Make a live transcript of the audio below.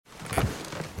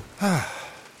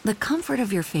The comfort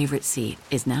of your favorite seat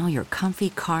is now your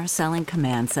comfy car selling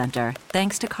command center,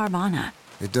 thanks to Carvana.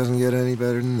 It doesn't get any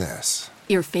better than this.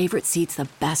 Your favorite seat's the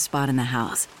best spot in the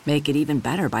house. Make it even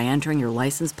better by entering your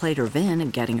license plate or VIN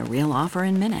and getting a real offer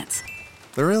in minutes.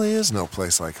 There really is no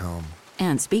place like home.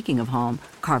 And speaking of home,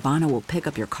 Carvana will pick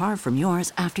up your car from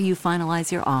yours after you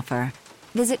finalize your offer.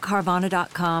 Visit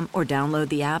Carvana.com or download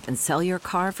the app and sell your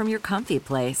car from your comfy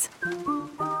place.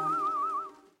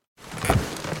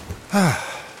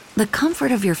 The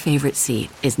comfort of your favorite seat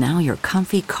is now your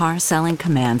comfy car selling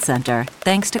command center,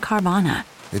 thanks to Carvana.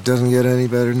 It doesn't get any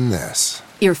better than this.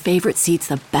 Your favorite seat's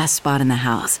the best spot in the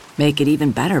house. Make it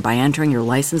even better by entering your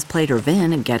license plate or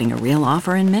VIN and getting a real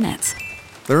offer in minutes.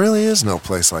 There really is no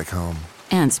place like home.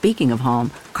 And speaking of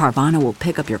home, Carvana will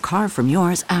pick up your car from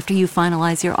yours after you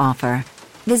finalize your offer.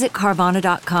 Visit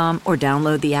Carvana.com or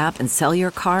download the app and sell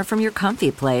your car from your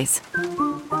comfy place.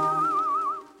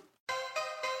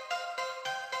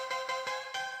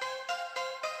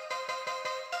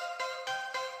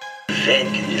 The Fed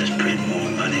can just print more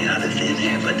money out of thin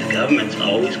air, but the government's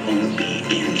always going to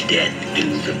be in debt to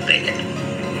the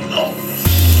Fed. Always.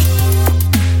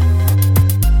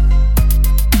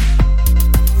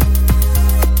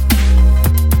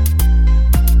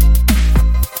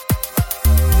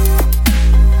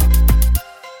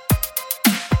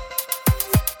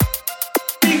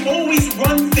 They always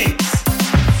run things,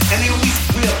 and they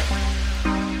always will.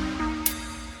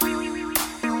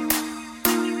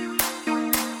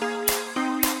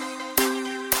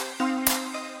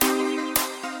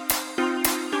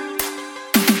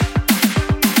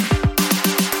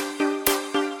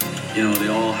 You know, they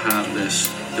all have this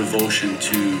devotion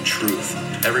to truth.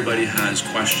 Everybody has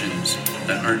questions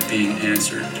that aren't being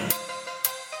answered.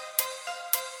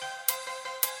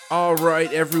 All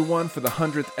right, everyone, for the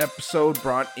 100th episode,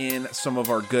 brought in some of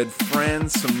our good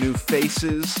friends, some new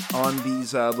faces on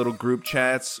these little group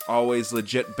chats. Always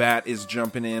Legit Bat is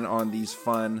jumping in on these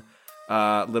fun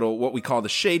little, what we call the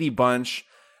Shady Bunch.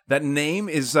 That name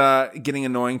is getting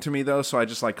annoying to me, though, so I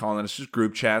just like calling it. It's just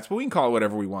group chats, but we can call it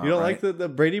whatever we want. You don't right? like the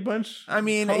Brady Bunch? I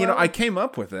mean, you know, I came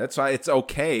up with it, so it's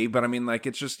okay. But I mean, like,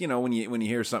 it's just, you know, when you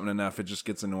hear something enough, it just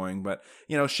gets annoying. But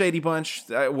you know, Shady Bunch,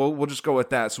 we'll just go with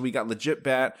that. So we got Legit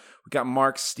Bat, we got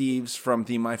Mark Steves from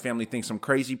the My Family Thinks I'm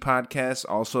Crazy podcast,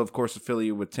 also of course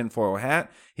affiliated with Tinfoil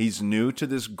Hat. He's new to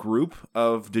this group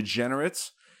of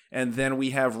degenerates, and then we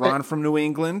have Ron from New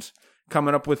England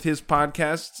coming up with his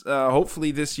podcast,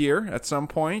 hopefully this year at some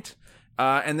point.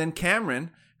 And then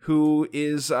Cameron, who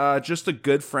is just a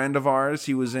good friend of ours.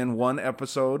 He was in one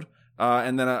episode,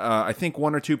 and then I think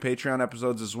one or two Patreon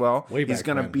episodes as well. He's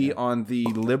going to be on the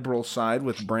liberal side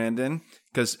with Brandon,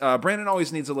 because Brandon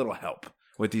always needs a little help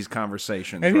with these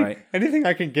conversations, right? Anything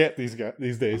I can get these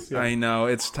days. Yeah. I know,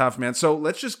 it's tough, man. So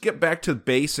let's just get back to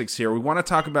basics here. We want to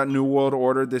talk about New World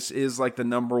Order. This is like the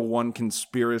number one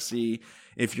conspiracy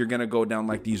if you're going to go down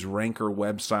like these ranker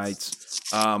websites.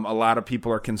 A lot of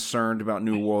people are concerned about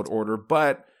New World Order.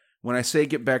 But when I say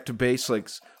get back to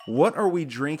basics, what are we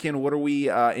drinking? What are we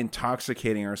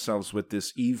intoxicating ourselves with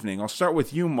this evening? I'll start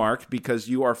with you, Mark, because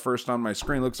you are first on my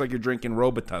screen. Looks like you're drinking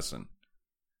Robitussin.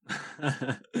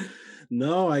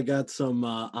 No, I got some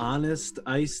Honest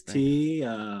iced tea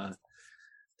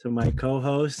to my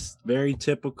co-host. Very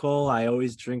typical. I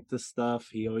always drink this stuff.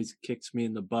 He always kicks me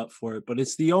in the butt for it, but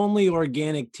it's the only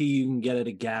organic tea you can get at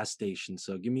a gas station,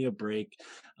 so give me a break.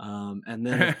 And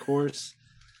then, of course,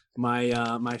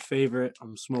 my favorite,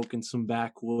 I'm smoking some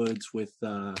backwoods with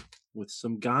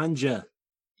some ganja.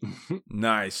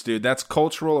 Nice, dude. That's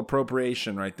cultural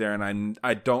appropriation right there, and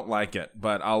I don't like it,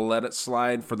 but I'll let it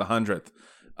slide for the 100th.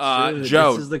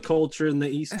 Joe, this is the culture in the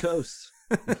East Coast.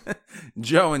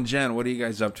 Joe and Jen, what are you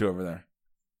guys up to over there?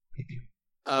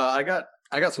 I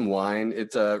got some wine.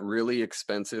 It's really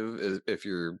expensive if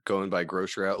you're going by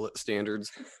grocery outlet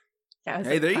standards. Yeah,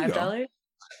 hey, there you go.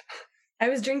 I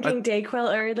was drinking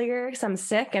Dayquil earlier because I'm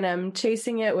sick, and I'm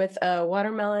chasing it with a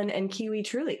watermelon and kiwi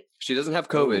Truly. She doesn't have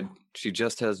COVID. She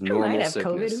just has normal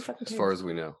sickness, as far as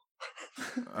we know.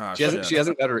 She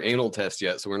hasn't got her anal test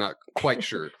yet, so we're not quite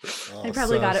sure. I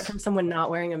probably got it from someone not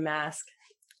wearing a mask.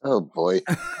 Oh boy!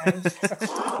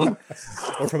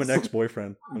 Or from an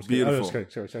ex-boyfriend. Beautiful,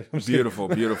 Sorry.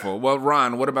 Beautiful. Well,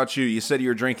 Ron, what about you? You said you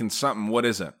were drinking something. What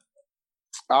is it?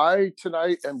 I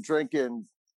tonight am drinking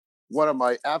one of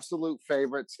my absolute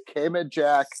favorites, Cayman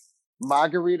Jack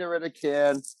margarita in a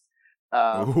can.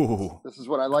 This is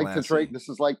what I like to drink. This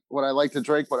is like what I like to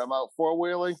drink when I'm out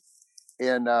four-wheeling,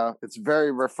 and it's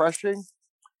very refreshing.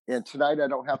 And tonight I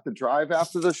don't have to drive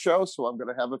after the show, so I'm going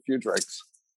to have a few drinks.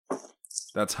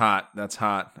 That's hot.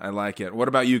 I like it. What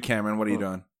about you, Cameron? What are you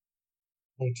doing?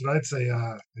 tonight's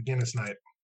a Guinness night.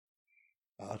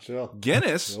 Oh, chill.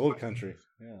 Guinness, the old country.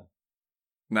 Yeah.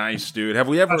 Nice, dude. Have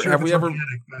we ever? I don't know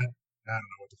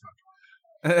what the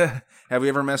fuck. Have we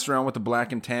ever messed around with the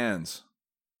black and tans?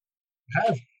 I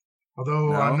have. Although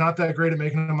No? I'm not that great at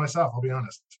making them myself, I'll be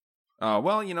honest. Oh,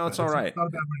 well, it's all right. Not a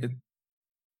bad way.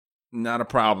 Not a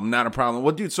problem. Not a problem.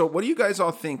 Well, dude, so what do you guys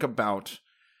all think about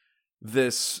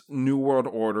this New World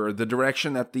Order, the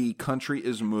direction that the country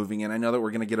is moving in? I know that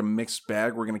we're going to get a mixed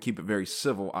bag. We're going to keep it very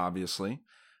civil, obviously.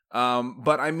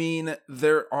 But I mean,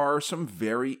 there are some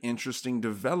very interesting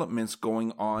developments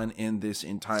going on in this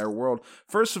entire world.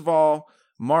 First of all,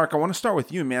 Mark, I want to start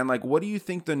with you, man. Like, what do you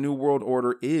think the New World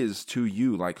Order is to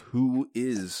you? Like, who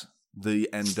is the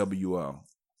NWO?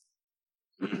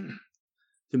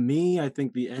 To me, I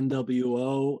think the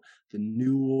NWO, the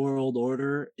New World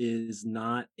Order, is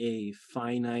not a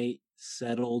finite,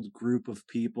 settled group of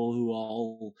people who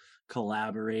all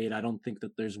collaborate. I don't think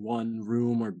that there's one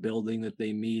room or building that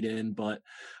they meet in, but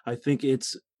I think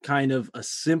it's kind of a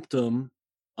symptom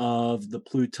of the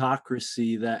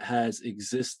plutocracy that has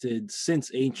existed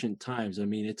since ancient times. I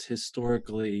mean, it's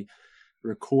historically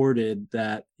recorded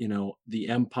that, the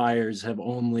empires have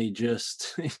only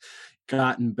just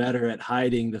gotten better at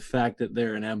hiding the fact that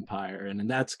they're an empire. And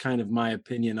that's kind of my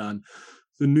opinion on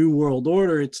the New World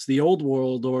Order. It's the old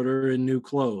world order in new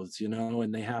clothes,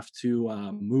 and they have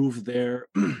to move their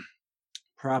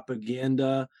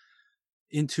propaganda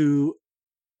into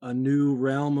a new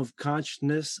realm of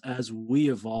consciousness as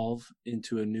we evolve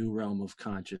into a new realm of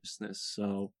consciousness.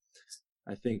 So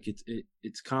I think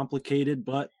it's complicated,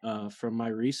 but from my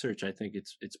research, I think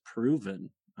it's proven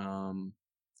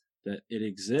that it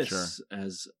exists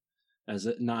as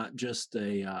not just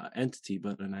a entity,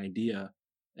 but an idea,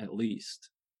 at least.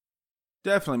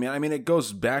 Definitely, man. I mean, it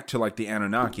goes back to like the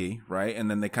Anunnaki, right? And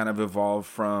then they kind of evolved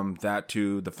from that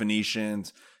to the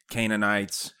Phoenicians,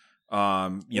 Canaanites.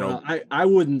 I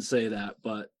wouldn't say that,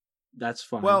 but that's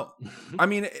fine. Well, I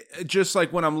mean, just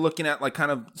like when I'm looking at like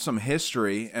kind of some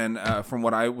history and from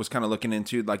what I was kind of looking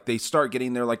into, like they start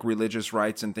getting their like religious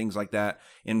rights and things like that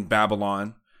in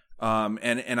Babylon.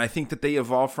 And I think that they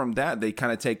evolve from that. They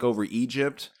kind of take over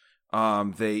Egypt.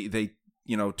 They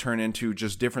turn into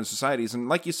just different societies. And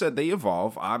like you said, they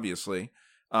evolve, obviously.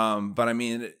 But I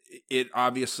mean, it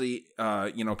obviously,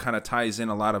 kind of ties in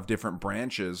a lot of different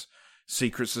branches,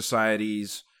 secret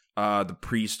societies, the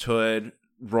priesthood,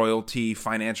 royalty,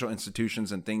 financial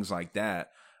institutions, and things like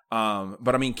that.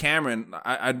 But I mean, Cameron,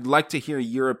 I'd like to hear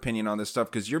your opinion on this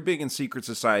stuff because you're big in secret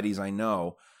societies, I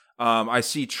know. I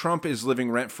see Trump is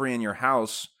living rent-free in your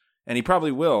house, and he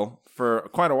probably will for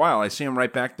quite a while. I see him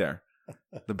right back there.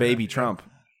 The baby Trump.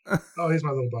 Oh, he's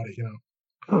my little buddy,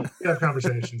 We have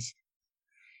conversations.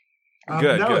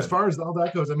 Good. As far as all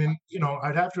that goes, I mean,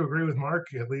 I'd have to agree with Mark,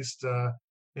 at least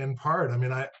in part. I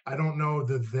mean, I don't know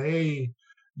that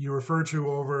you refer to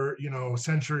over,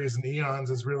 centuries and eons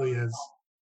as really as,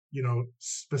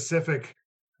 specific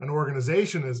an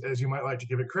organization as you might like to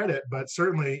give it credit, but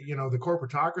certainly, the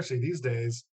corporatocracy these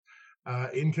days,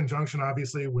 in conjunction,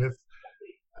 obviously, with,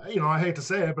 I hate to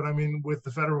say it, but I mean, with the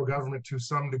federal government to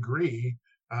some degree,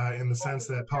 in the sense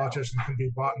that politicians can be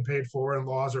bought and paid for and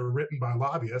laws are written by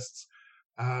lobbyists,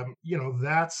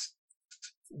 that's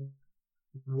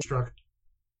structure.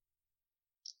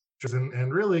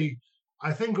 And really,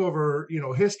 I think over,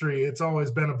 history, it's always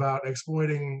been about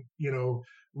exploiting,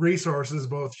 resources,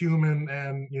 both human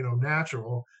and,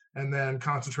 natural, and then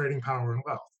concentrating power and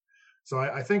wealth. So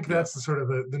I think that's the sort of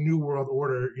the New World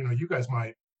Order, you guys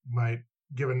might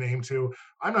give a name to.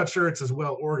 I'm not sure it's as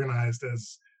well organized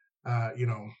as,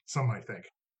 some might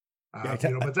think. But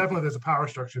definitely there's a power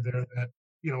structure there that,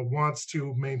 wants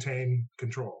to maintain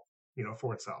control,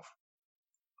 for itself.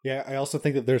 Yeah, I also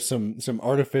think that there's some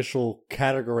artificial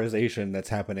categorization that's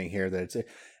happening here.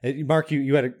 Mark,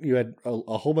 you had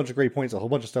a whole bunch of great points, a whole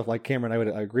bunch of stuff like Cameron.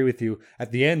 I agree with you.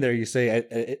 At the end there, you say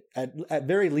at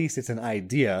very least it's an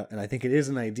idea, and I think it is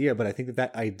an idea. But I think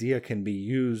that idea can be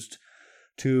used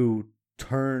to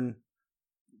turn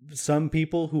some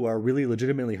people who are really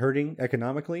legitimately hurting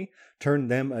economically, turn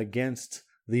them against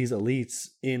these elites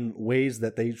in ways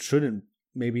that they shouldn't.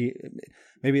 Maybe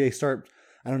they start,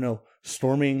 I don't know,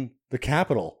 storming the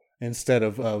Capitol instead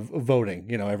of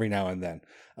voting, every now and then.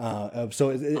 So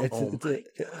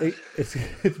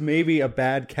it's maybe a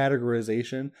bad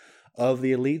categorization of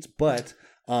the elites, but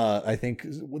I think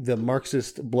the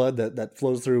Marxist blood that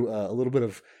flows through a little bit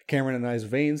of Cameron and I's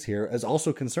veins here is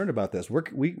also concerned about this.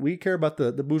 We care about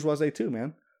the bourgeoisie too,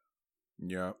 man.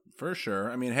 Yeah, for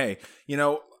sure. I mean, hey, it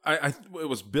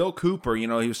was Bill Cooper, he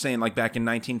was saying like back in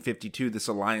 1952, this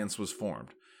alliance was formed.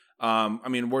 I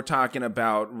mean, we're talking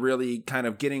about really kind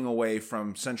of getting away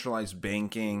from centralized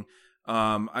banking.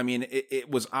 I mean, it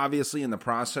was obviously in the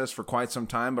process for quite some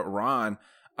time, but Ron,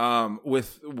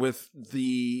 with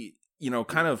the,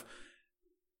 kind of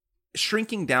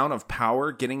shrinking down of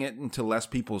power, getting it into less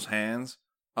people's hands.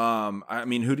 I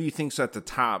mean, who do you think's at the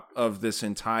top of this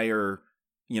entire,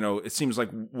 it seems like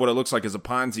what it looks like is a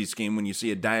Ponzi scheme when you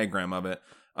see a diagram of it.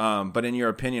 But in your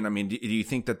opinion, I mean, do you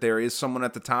think that there is someone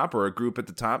at the top or a group at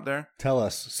the top there? Tell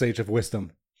us, Sage of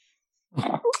Wisdom.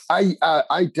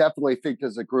 I definitely think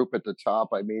there's a group at the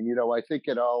top. I mean, I think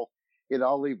it all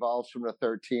evolves from the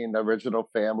 13 original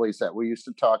families that we used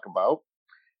to talk about,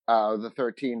 the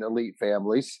 13 elite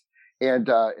families, and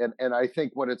I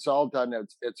think when it's all done,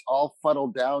 it's all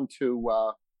funneled down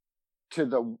to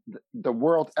the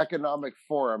World Economic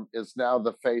Forum is now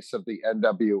the face of the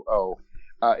NWO.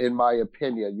 In my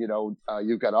opinion,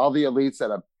 you've got all the elites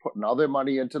that are putting all their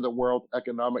money into the World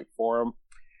Economic Forum.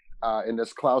 And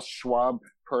this Klaus Schwab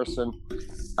person,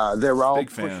 they're all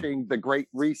pushing the Great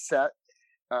Reset.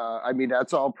 I mean,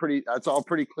 that's all pretty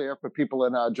clear for people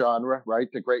in our genre, right?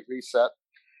 The Great Reset,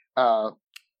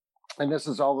 and this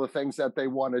is all the things that they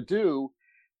want to do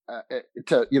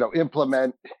to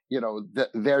implement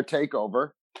their takeover,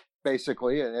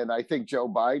 basically. And I think Joe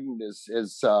Biden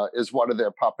is one of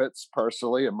their puppets,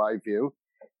 personally, in my view.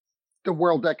 The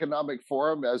World Economic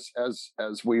Forum,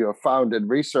 as we have found in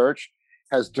research,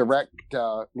 has direct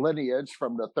lineage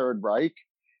from the Third Reich,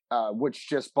 which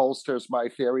just bolsters my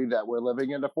theory that we're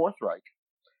living in the Fourth Reich.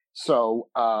 So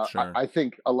sure. I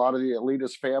think a lot of the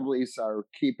elitist families are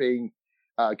keeping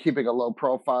a low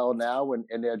profile now, and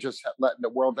they're just letting the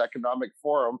World Economic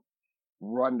Forum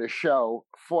run the show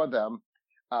for them.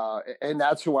 And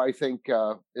that's who I think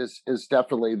is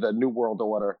definitely the New World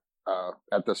Order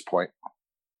at this point.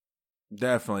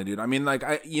 Definitely, dude. I mean, like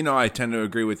I tend to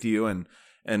agree with you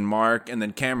and Mark, and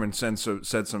then Cameron said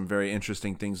some very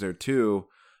interesting things there too.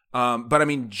 But I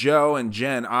mean, Joe and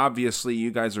Jen, obviously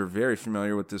you guys are very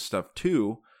familiar with this stuff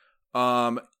too.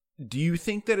 Do you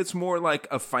think that it's more like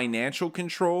a financial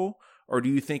control, or do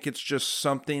you think it's just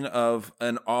something of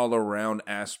an all-around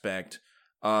aspect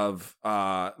of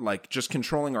like just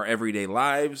controlling our everyday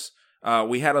lives?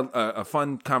 We had a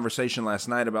fun conversation last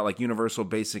night about like universal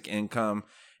basic income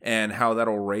and how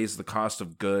that'll raise the cost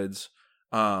of goods.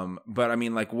 But I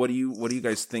mean, like, what do you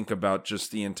guys think about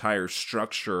just the entire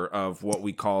structure of what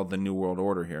we call the New World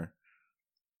Order here?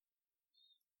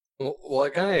 Well, I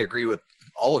kind of agree with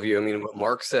all of you. I mean, what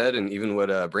Mark said, and even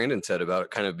what Brandon said about it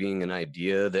kind of being an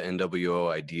idea, the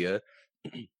NWO idea.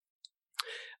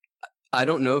 I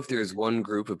don't know if there's one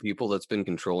group of people that's been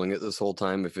controlling it this whole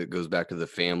time, if it goes back to the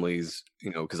families,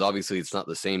 because obviously it's not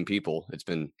the same people. It's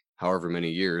been however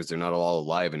many years. They're not all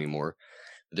alive anymore.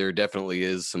 There definitely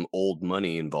is some old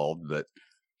money involved, but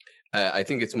I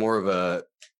think it's more of a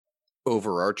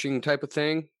overarching type of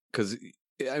thing. Because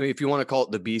I mean, if you want to call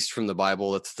it the beast from the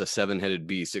Bible, it's the 7-headed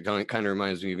beast. It kind of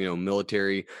reminds me of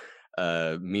military,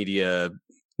 media,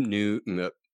 news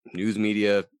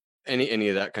media, any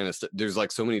of that kind of stuff. There's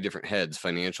like so many different heads: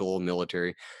 financial,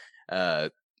 military,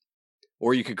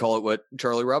 or you could call it what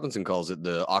Charlie Robinson calls it,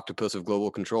 the octopus of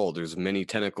global control. There's many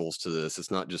tentacles to this.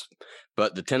 It's not just,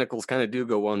 but the tentacles kind of do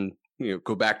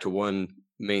go back to one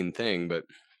main thing. But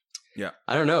yeah,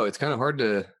 I don't know. It's kind of hard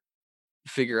to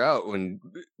figure out when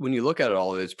you look at it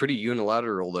all. It's pretty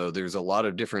unilateral, though. There's a lot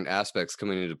of different aspects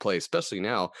coming into play, especially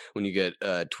now when you get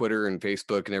Twitter and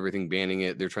Facebook and everything banning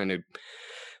it. They're trying to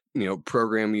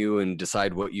program you and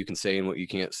decide what you can say and what you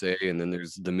can't say. And then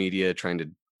there's the media trying to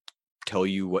tell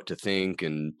you what to think,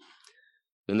 and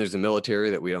then there's the military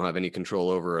that we don't have any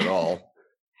control over at all.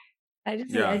 I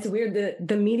just think it's weird.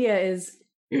 The media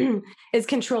is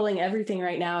controlling everything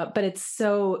right now, but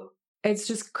it's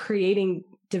just creating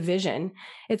division.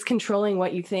 It's controlling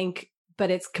what you think,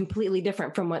 but it's completely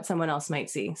different from what someone else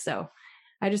might see. So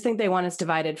I just think they want us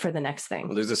divided for the next thing.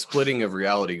 Well, there's a splitting of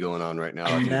reality going on right now.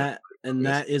 And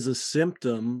that is a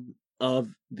symptom of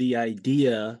the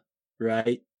idea,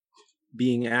 right,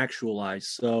 being actualized.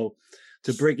 So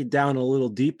to break it down a little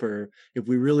deeper, if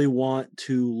we really want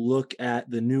to look at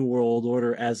the New World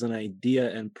Order as an idea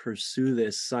and pursue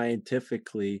this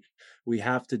scientifically, we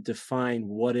have to define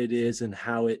what it is and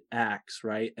how it acts,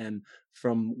 right? And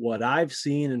from what I've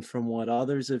seen and from what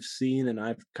others have seen, and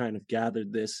I've kind of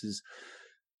gathered this, is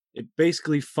it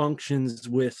basically functions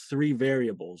with 3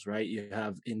 variables, right? You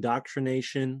have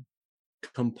indoctrination,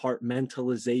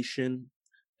 compartmentalization,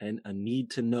 and a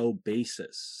need to know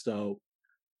basis. So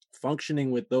functioning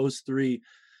with those 3,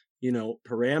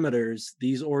 parameters,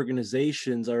 these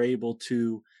organizations are able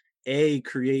to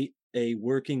create a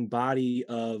working body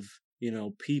of,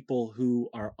 people who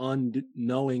are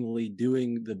unknowingly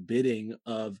doing the bidding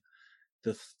of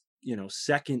the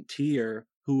second tier,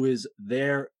 who is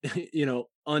there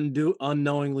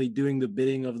unknowingly doing the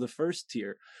bidding of the first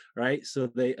tier, right? So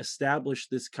they establish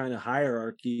this kind of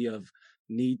hierarchy of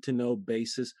need to know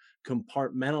basis,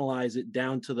 compartmentalize it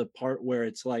down to the part where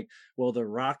it's like, well, the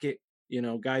rocket,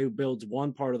 guy who builds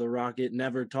one part of the rocket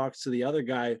never talks to the other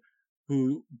guy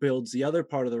who builds the other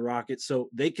part of the rocket, so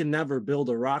they can never build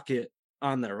a rocket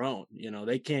on their own.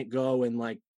 They can't go and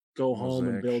like go home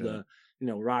and build a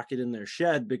rocket in their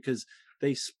shed, because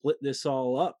they split this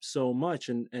all up so much.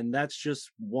 And that's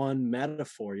just one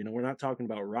metaphor. We're not talking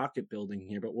about rocket building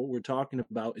here, but what we're talking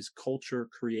about is culture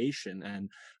creation. And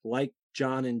like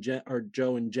John and Jen, or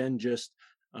Joe and Jen just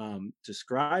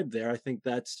described there, I think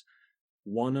that's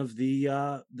one of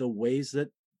the ways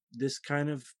that this kind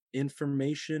of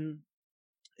information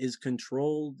is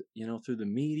controlled, through the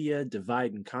media,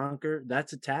 divide and conquer.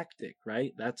 That's a tactic,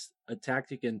 right? That's a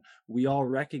tactic, and we all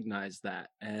recognize that.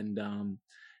 And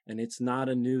it's not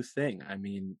a new thing. I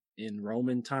mean, in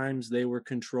Roman times, they were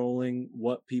controlling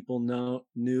what people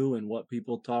knew and what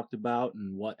people talked about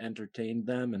and what entertained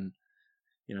them. And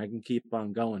I can keep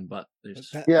on going, but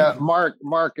there's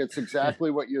Mark, it's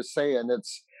exactly what you're saying.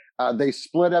 It's they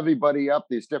split everybody up,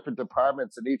 these different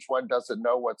departments, and each one doesn't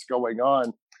know what's going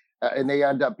on. And they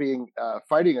end up being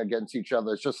fighting against each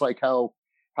other. It's just like how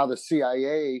the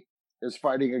CIA is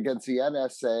fighting against the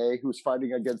NSA, who's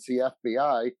fighting against the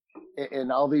FBI,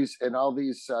 and all these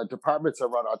departments are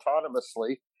run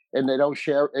autonomously, and they don't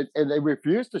share, and they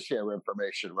refuse to share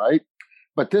information, right?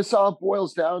 But this all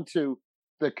boils down to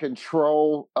the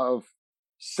control of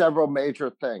several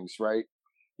major things, right?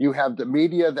 You have the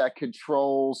media that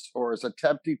controls or is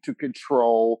attempting to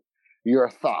control your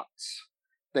thoughts.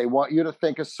 They want you to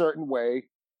think a certain way.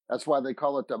 That's why they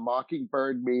call it the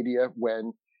mockingbird media,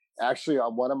 when actually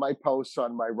on one of my posts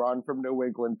on my Ron from New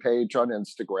England page on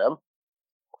Instagram,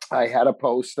 I had a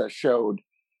post that showed,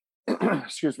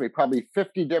 probably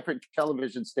 50 different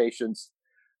television stations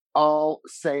all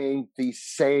saying the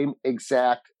same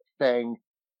exact thing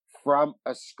from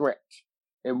a script.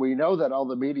 And we know that all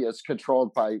the media is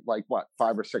controlled by 5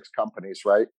 or 6 companies,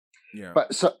 right? Yeah.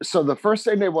 But so the first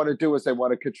thing they want to do is they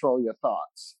want to control your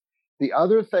thoughts. The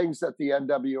other things that the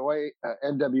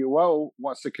NWO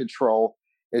wants to control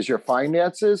is your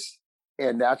finances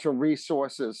and natural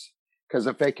resources. Because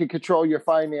if they can control your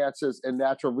finances and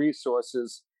natural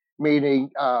resources, meaning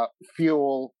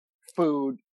fuel,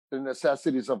 food, the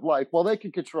necessities of life, well, they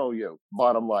can control you.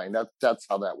 Bottom line, that's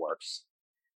how that works.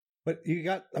 But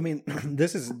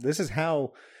this is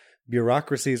how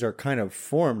bureaucracies are kind of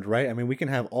formed, right? I mean, we can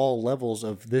have all levels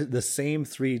of the same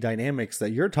 3 dynamics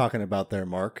that you're talking about there,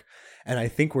 Mark. And I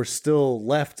think we're still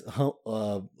left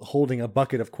holding a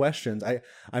bucket of questions.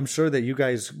 I'm sure that you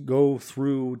guys go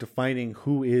through defining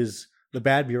who is the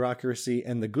bad bureaucracy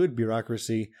and the good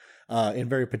bureaucracy in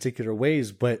very particular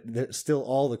ways, but there's still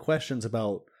all the questions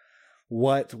about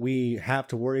what we have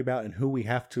to worry about and who we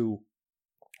have to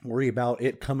worry about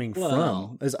it coming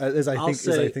from, as I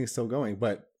think still going.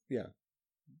 But yeah,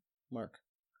 Mark.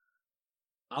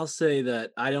 I'll say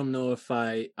that I don't know if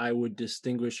I would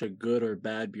distinguish a good or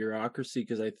bad bureaucracy,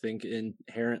 because I think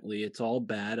inherently it's all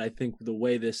bad. I think the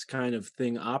way this kind of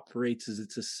thing operates is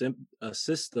it's a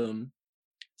system.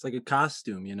 It's like a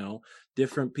costume,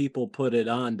 different people put it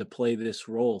on to play this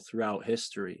role throughout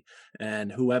history.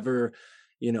 And whoever,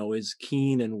 is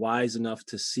keen and wise enough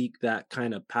to seek that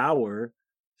kind of power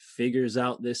figures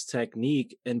out this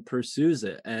technique and pursues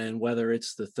it. And whether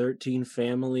it's the 13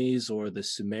 families or the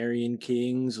Sumerian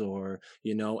kings or,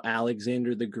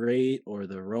 Alexander the Great or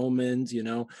the Romans,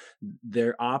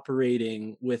 they're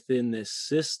operating within this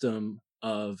system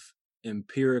of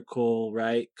empirical,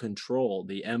 right, control,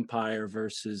 the empire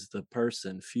versus the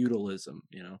person, feudalism.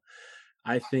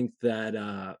 I think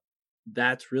that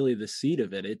that's really the seed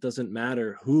of it. It doesn't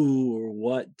matter who or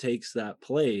what takes that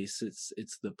place.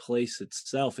 It's the place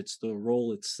itself. It's the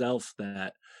role itself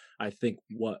that I think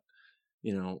what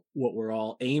we're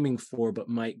all aiming for, but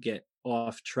might get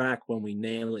off track when we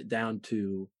nail it down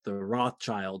to the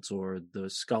Rothschilds or the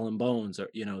Skull and Bones, or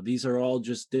these are all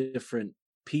just different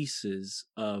pieces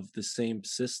of the same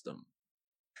system.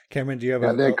 Cameron, do you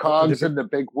have they're cogs in the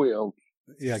big wheel?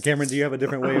 Yeah, Cameron, do you have a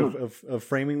different way of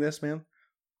framing this, man?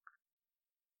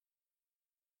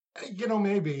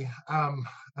 Maybe.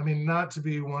 Not to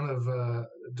be one of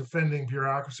defending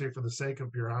bureaucracy for the sake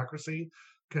of bureaucracy,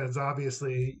 because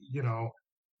obviously,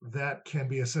 that can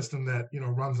be a system that,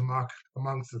 runs amok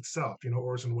amongst itself.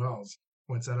 Orson Welles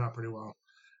points that out pretty well.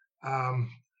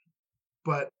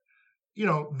 But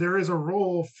there is a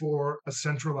role for a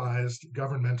centralized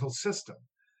governmental system.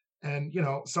 And,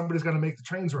 somebody's got to make the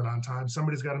trains run on time.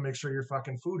 Somebody's got to make sure your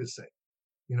fucking food is safe.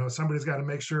 Somebody's got to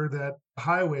make sure that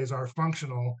highways are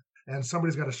functional, and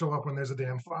somebody's got to show up when there's a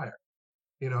damn fire.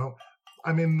 The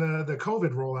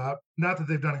COVID rollout, not that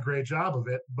they've done a great job of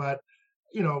it, but,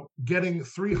 getting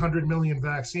 300 million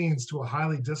vaccines to a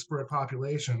highly disparate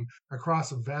population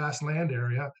across a vast land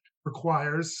area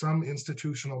requires some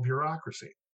institutional bureaucracy.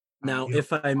 Now,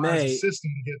 if I may,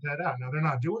 system to get that out. Now, they're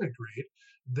not doing it great.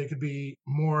 They could be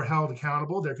more held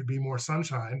accountable. There could be more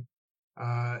sunshine.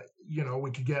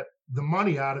 We could get the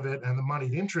money out of it and the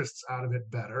moneyed interests out of it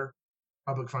better.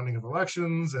 Public funding of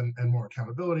elections and more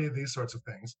accountability, these sorts of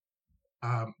things.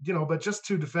 But just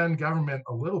to defend government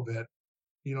a little bit,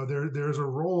 there's a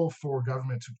role for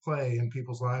government to play in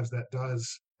people's lives that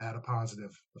does add a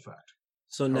positive effect.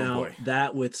 So now,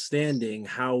 that withstanding,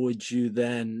 how would you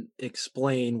then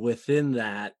explain within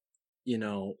that,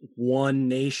 one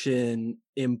nation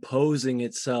imposing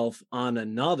itself on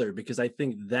another? Because I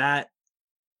think that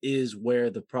is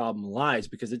where the problem lies,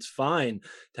 because it's fine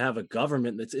to have a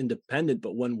government that's independent,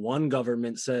 but when one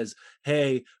government says,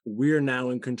 hey, we're now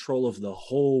in control of the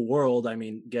whole world,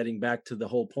 getting back to the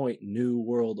whole point, new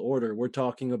world order, we're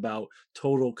talking about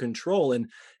total control. And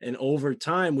over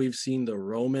time, we've seen the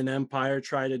Roman Empire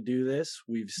try to do this.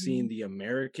 We've seen the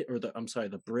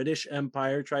British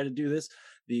Empire try to do this.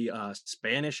 The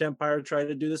Spanish Empire try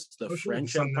to do this. The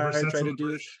French Empire try to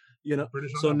do this.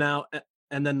 So now,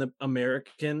 and then the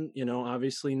American,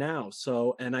 obviously now.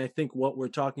 So, and I think what we're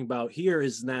talking about here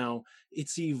is now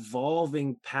it's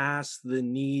evolving past the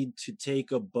need to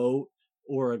take a boat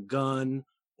or a gun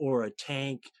or a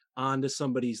tank onto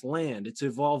somebody's land. It's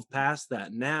evolved past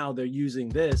that. Now they're using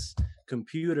this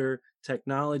computer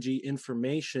technology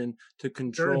information to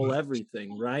control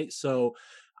everything, right? So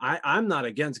I'm not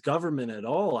against government at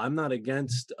all. I'm not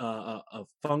against a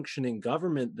functioning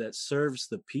government that serves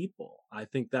the people. I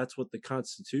think that's what the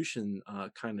Constitution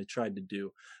kind of tried to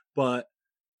do. But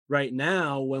right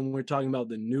now, when we're talking about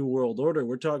the New World Order,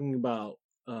 we're talking about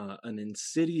an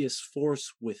insidious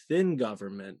force within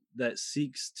government that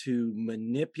seeks to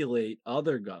manipulate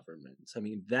other governments.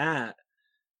 That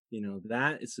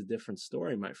is a different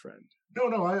story, my friend.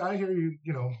 No, I hear you,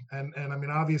 and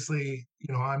obviously,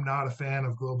 I'm not a fan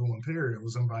of global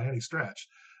imperialism by any stretch,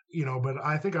 but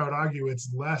I think I would argue it's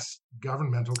less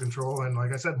governmental control and,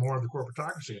 like I said, more of the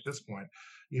corporatocracy at this point.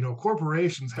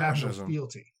 Corporations have no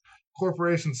fealty.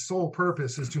 Corporations' sole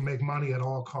purpose is to make money at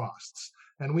all costs,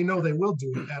 and we know they will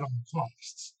do it at all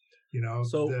costs.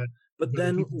 But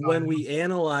then when we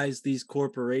analyze these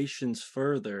corporations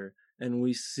further, and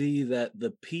we see that the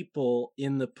people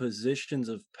in the positions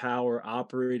of power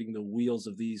operating the wheels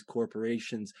of these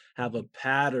corporations have a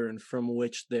pattern from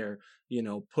which they're,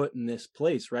 put in this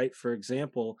place, right? For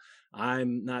example,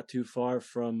 I'm not too far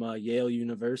from Yale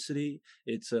University.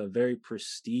 It's a very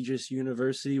prestigious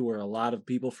university where a lot of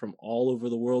people from all over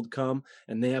the world come,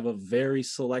 and they have a very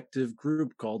selective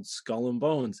group called Skull and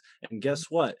Bones. And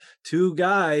guess what? 2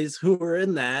 guys who were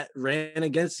in that ran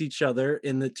against each other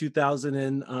in the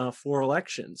 2004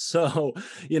 election. So,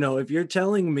 if you're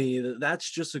telling me that that's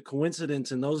just a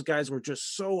coincidence and those guys were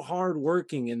just so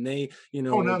hardworking and they,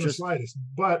 not in the slightest.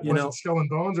 But was it Skull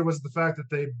and Bones, or was it the fact that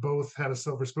they both had a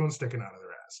silver spoon sticking out of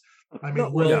their ass?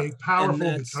 Were they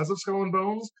powerful because of Skull and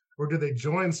Bones, or did they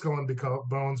join Skull and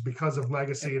Bones because of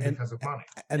legacy and because of money?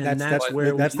 And that's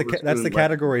the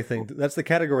category thing. That's the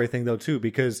category thing, though, too,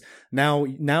 because now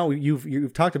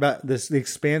you've talked about this, the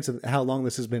expanse of how long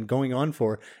this has been going on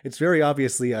for. It's very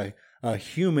obviously a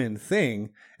human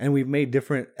thing, and we've made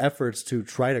different efforts to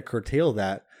try to curtail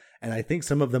that. And I think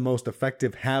some of the most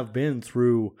effective have been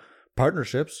through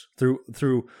partnerships,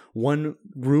 through one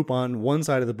group on one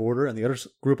side of the border and the other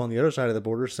group on the other side of the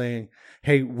border saying,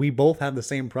 hey, we both have the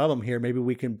same problem here. Maybe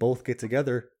we can both get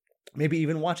together, maybe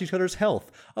even watch each other's health.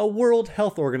 A World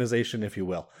Health Organization, if you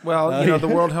will. Well, the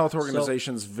World Health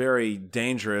Organization is very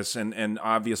dangerous, and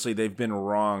obviously they've been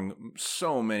wrong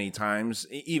so many times,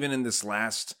 even in this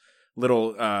last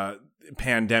little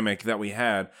pandemic that we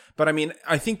had. But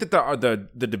I think that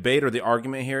the debate or the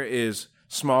argument here is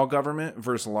small government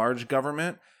versus large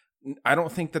government. I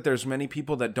don't think that there's many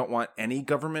people that don't want any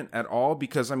government at all,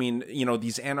 because these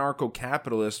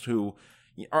anarcho-capitalists who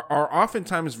are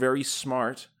oftentimes very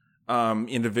smart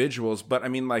individuals, but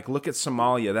look at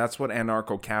Somalia. That's what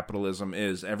anarcho-capitalism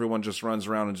is. Everyone just runs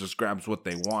around and just grabs what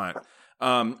they want.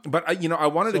 But I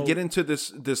wanted to get into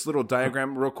this little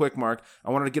diagram real quick, Mark.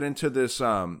 I wanted to get into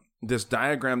this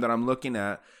diagram that I'm looking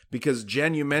at, because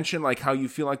Jen, you mentioned how you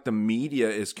feel like the media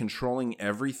is controlling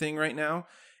everything right now.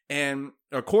 And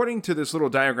according to this little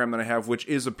diagram that I have, which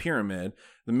is a pyramid,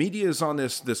 the media is on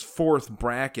this fourth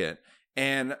bracket.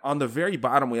 And on the very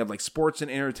bottom, we have like sports and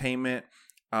entertainment.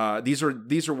 These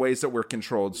are ways that we're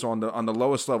controlled. So on the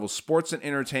lowest level, sports and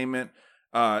entertainment,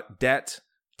 debt,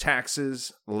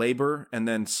 taxes, labor, and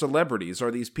then celebrities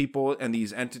are these people and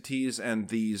these entities and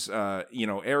these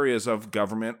areas of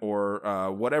government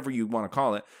or whatever you want to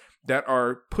call it that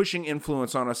are pushing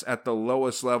influence on us at the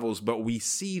lowest levels, but we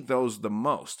see those the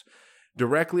most.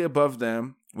 Directly above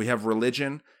them, we have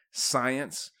religion,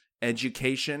 science,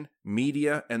 education,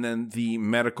 media, and then the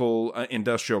medical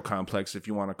industrial complex, if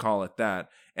you want to call it that.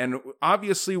 And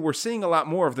obviously, we're seeing a lot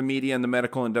more of the media and the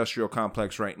medical industrial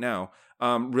complex right now.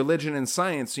 Religion and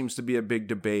science seems to be a big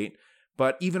debate.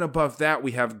 But even above that,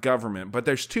 we have government. But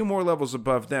there's two more levels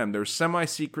above them. There's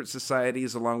semi-secret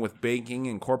societies along with banking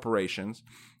and corporations.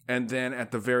 And then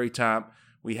at the very top,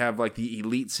 we have like the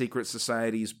elite secret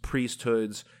societies,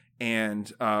 priesthoods,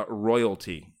 and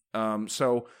royalty.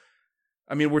 So,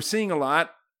 I mean, we're seeing a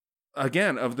lot,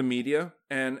 again, of the media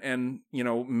and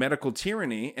medical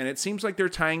tyranny. And it seems like they're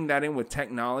tying that in with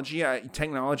technology.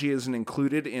 Technology isn't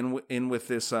included in with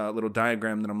this little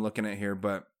diagram that I'm looking at here.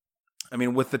 But, I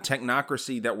mean, with the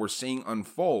technocracy that we're seeing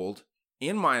unfold,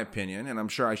 in my opinion, and I'm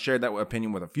sure I shared that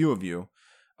opinion with a few of you,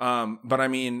 but I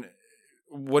mean,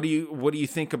 what do you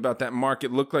think about that, Mark?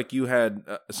 It looked like you had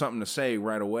something to say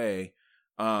right away.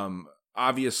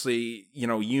 Obviously,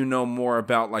 you know more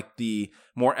about like the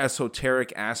more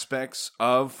esoteric aspects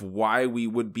of why we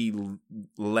would be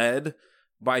led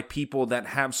by people that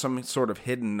have some sort of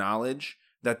hidden knowledge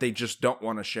that they just don't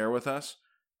want to share with us.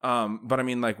 But I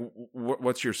mean, like,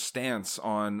 what's your stance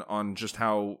on just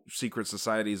how secret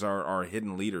societies are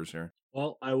hidden leaders here?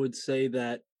 Well, I would say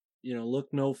that, look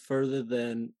no further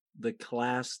than the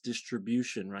class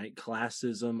distribution, right?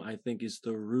 Classism, I think, is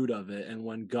the root of it. And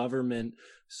when government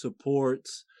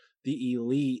supports the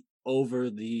elite over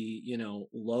the,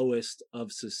 lowest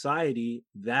of society,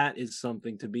 that is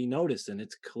something to be noticed. And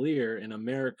it's clear in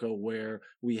America where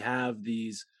we have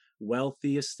these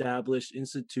wealthy established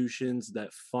institutions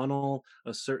that funnel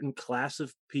a certain class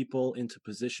of people into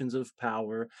positions of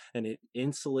power, and it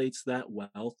insulates that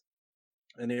wealth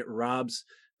and it robs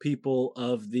people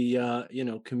of the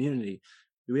community.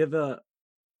 Do we have a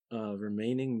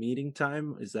remaining meeting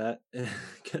time? Is that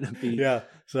gonna be? Yeah,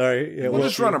 sorry. Yeah, we'll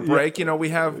just run a break. Yeah. We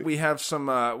have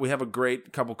some we have a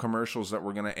great couple commercials that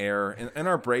we're gonna air in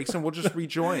our breaks, and we'll just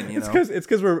rejoin. It's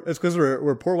because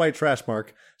we're poor white trash,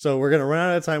 Mark. So we're gonna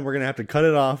run out of time. We're gonna have to cut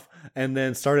it off and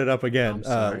then start it up again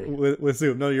with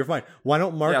Zoom. No, you're fine. Why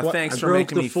don't Mark? Yeah, thanks for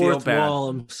making me feel bad.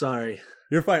 I'm sorry.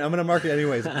 You're fine. I'm going to mark it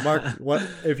anyways. Mark, what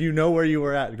if you know where you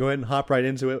were at? Go ahead and hop right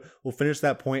into it. We'll finish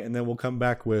that point, and then we'll come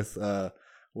back with Ron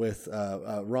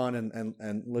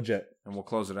and Legit, and we'll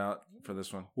close it out for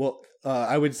this one. Well,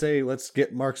 I would say let's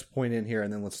get Mark's point in here,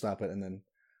 and then let's stop it, and then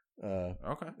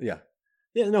okay, yeah.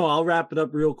 No, I'll wrap it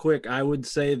up real quick. I would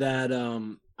say that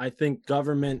I think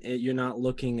government, you're not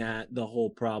looking at the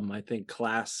whole problem. I think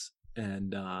class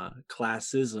and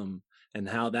classism and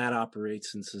how that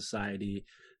operates in society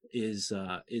is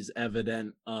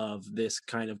evident of this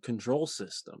kind of control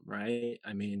system, right?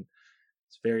 I mean,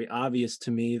 it's very obvious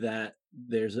to me that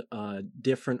there's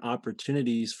different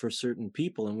opportunities for certain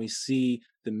people, and we see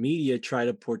the media try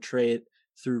to portray it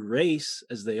through race,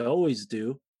 as they always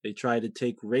do. They try to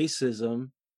take racism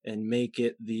and make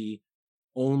it the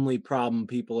only problem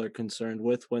people are concerned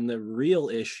with, when the real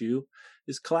issue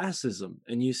is classism.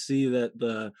 And you see that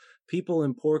the people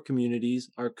in poor communities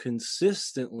are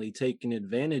consistently taken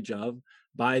advantage of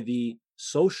by the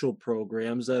social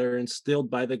programs that are instilled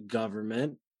by the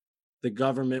government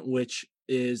which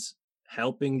is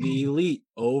helping the elite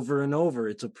over and over.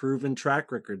 It's a proven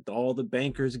track record. All the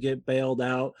bankers get bailed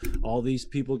out. All these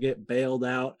people get bailed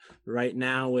out right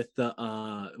now with the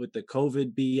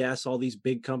COVID BS. All these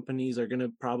big companies are going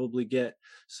to probably get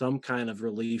some kind of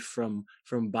relief from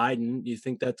Biden. Do you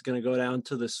think that's going to go down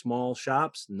to the small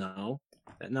shops? No,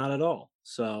 not at all.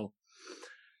 So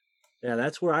yeah,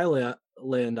 that's where I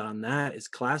land on that, is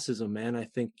classism, man. I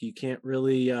think you can't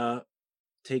really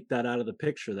take that out of the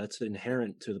picture. That's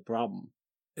inherent to the problem.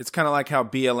 It's kind of like how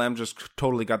BLM just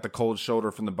totally got the cold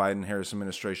shoulder from the Biden-Harris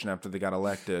administration after they got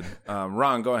elected.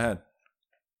 Ron, go ahead.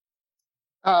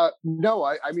 No,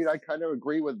 I mean, I kind of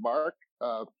agree with Mark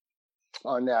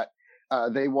on that.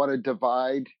 They want to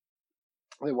divide.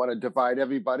 They want to divide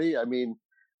everybody. I mean,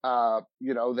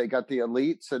 they got the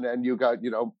elites, and then you got,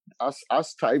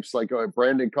 us types, like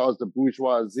Brandon calls the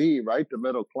bourgeoisie, right? The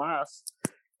middle class.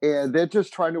 And they're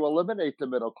just trying to eliminate the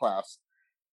middle class.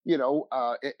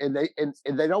 and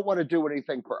they don't want to do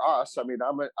anything for us. I mean,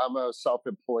 I'm a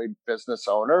self-employed business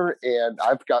owner, and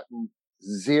I've gotten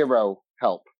zero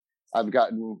help. I've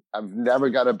never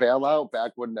got a bailout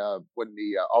back when all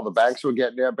the banks were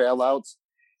getting their bailouts.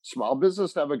 Small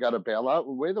business never got a bailout,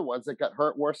 and we're the ones that got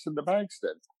hurt worse than the banks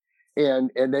did.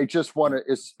 And they just want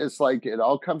to. It's like it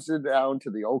all comes down to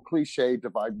the old cliche: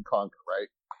 divide and conquer. Right?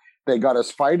 They got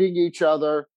us fighting each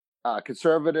other,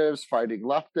 conservatives fighting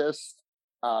leftists.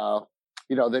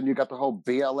 Then you got the whole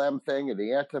BLM thing and the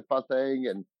Antifa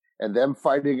thing, and them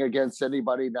fighting against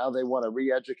anybody. Now they want to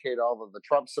re-educate all of the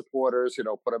Trump supporters.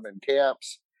 Put them in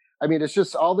camps. I mean, it's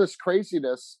just all this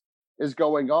craziness is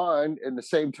going on. In the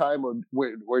same time,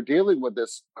 we're dealing with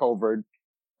this COVID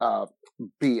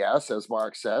BS, as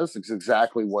Mark says. It's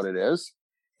exactly what it is.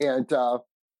 And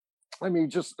I mean,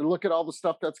 just look at all the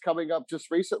stuff that's coming up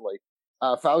just recently.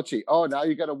 Fauci, now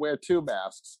you got to wear 2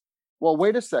 masks. Well,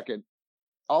 wait a second.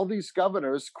 All these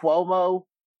governors, Cuomo,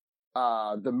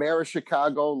 the mayor of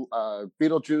Chicago,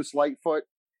 Beetlejuice, Lightfoot,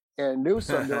 and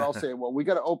Newsom, they're all saying, well, we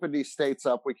got to open these states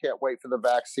up. We can't wait for the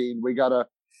vaccine. We got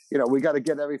to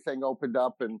get everything opened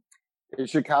up. And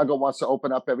Chicago wants to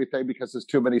open up everything because there's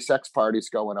too many sex parties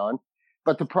going on.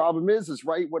 But the problem is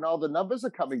right when all the numbers are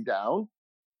coming down,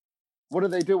 what are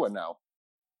they doing now?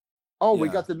 We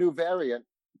got the new variant.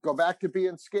 Go back to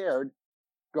being scared.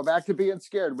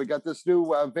 We got this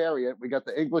new variant. We got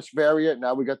the English variant.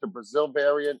 Now we got the Brazil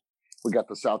variant. We got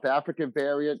the South African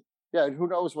variant. Yeah, and who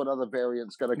knows what other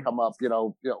variant's going to come up,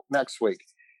 next week.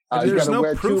 There's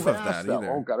no proof of that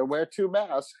either. Got to wear 2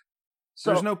 masks.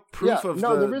 So, there's no proof of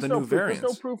the new variants.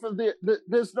 There's no proof of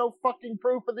there's no fucking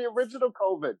proof of the original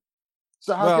COVID.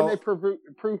 So how can they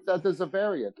prove that there's a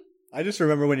variant? I just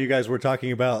remember when you guys were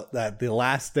talking about that the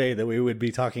last day that we would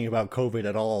be talking about COVID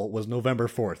at all was November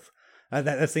 4th.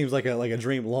 That seems like a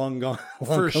dream long gone.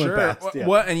 For sure. Past. Yeah.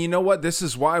 Well, and you know what? This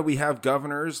is why we have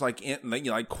governors like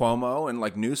Cuomo and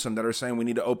like Newsom that are saying we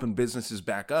need to open businesses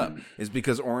back up. Is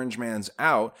because Orange Man's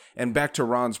out. And back to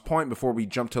Ron's point before we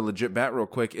jump to Legit Bat real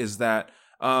quick is that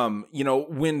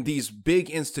when these big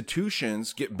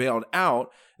institutions get bailed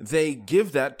out, they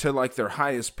give that to like their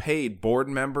highest paid board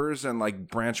members and like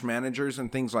branch managers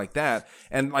and things like that.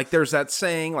 And like there's that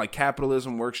saying like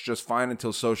capitalism works just fine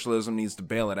until socialism needs to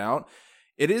bail it out.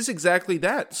 It is exactly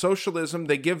that. Socialism,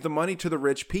 they give the money to the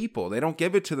rich people. They don't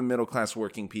give it to the middle class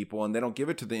working people, and they don't give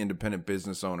it to the independent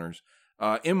business owners.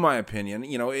 In my opinion,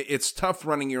 it's tough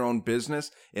running your own business.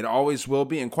 It always will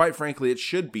be. And quite frankly, it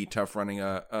should be tough running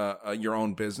your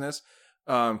own business.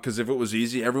 Because if it was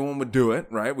easy, everyone would do it,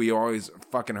 right? We always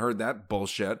fucking heard that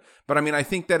bullshit. But I mean, I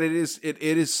think that it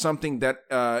is something that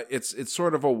it's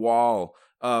sort of a wall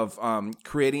of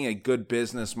creating a good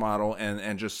business model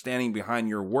and just standing behind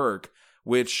your work,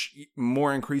 which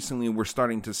more increasingly we're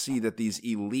starting to see that these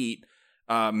elite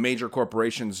major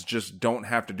corporations just don't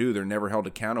have to do. They're never held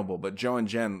accountable. But Joe and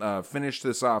Jen, finish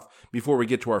this off before we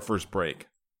get to our first break.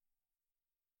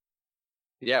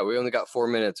 Yeah, we only got 4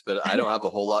 minutes, but I don't have a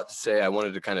whole lot to say. I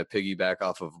wanted to kind of piggyback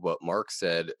off of what Mark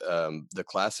said. The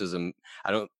classism, I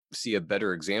don't see a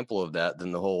better example of that than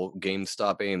the whole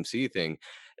GameStop AMC thing.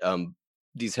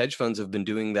 These hedge funds have been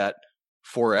doing that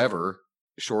forever,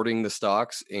 shorting the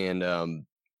stocks and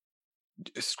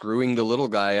screwing the little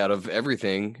guy out of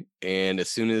everything. And as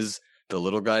soon as the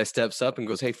little guy steps up and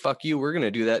goes, hey, fuck you, we're going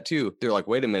to do that too. They're like,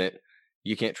 wait a minute.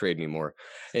 You can't trade anymore.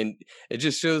 And it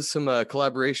just shows some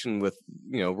collaboration with,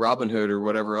 Robinhood or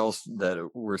whatever else that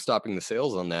we're stopping the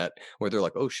sales on that, where they're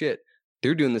like, oh shit,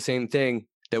 they're doing the same thing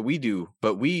that we do,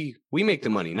 but we make the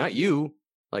money, not you.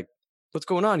 Like, what's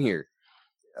going on here?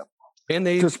 Yeah. And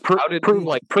they just prove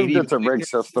it's a rigged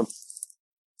system.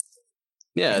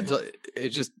 Yeah.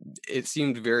 It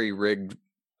seemed very rigged.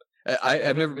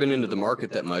 I've never been into the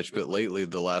market that much, but lately,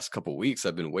 the last couple of weeks,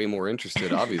 I've been way more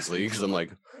interested, obviously, because I'm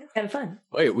like, kind of fun.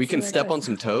 Wait, we can step on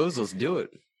some toes. Let's do it.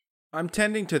 I'm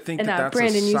tending to think that's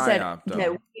Brandon, a psyop,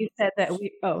 though. You said that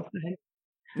we. Oh, go ahead.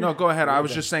 No, go ahead. I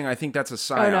was just saying I think that's a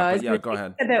psyop. Yeah, go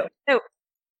ahead.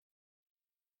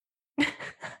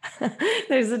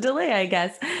 There's a delay, I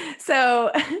guess.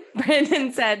 So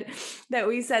Brandon said that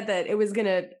we said that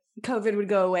COVID would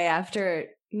go away after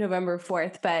November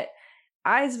 4th, but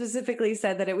I specifically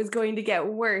said that it was going to get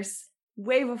worse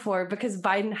way before because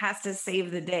Biden has to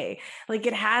save the day. Like,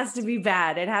 it has to be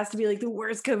bad. It has to be like the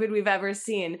worst COVID we've ever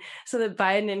seen so that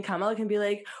Biden and Kamala can be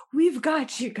like, we've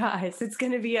got you guys. It's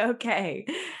going to be okay.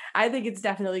 I think it's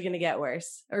definitely going to get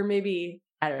worse. Or maybe,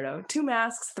 I don't know, 2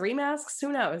 masks, 3 masks,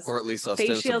 who knows? Or at least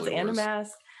face shields and a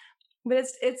mask. But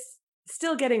it's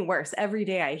still getting worse. Every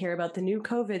day I hear about the new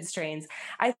COVID strains.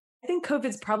 I think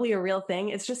COVID's probably a real thing.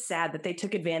 It's just sad that they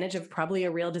took advantage of probably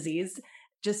a real disease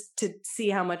just to see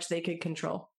how much they could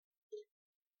control.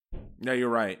 No, you're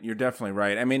right. You're definitely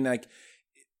right. I mean, like,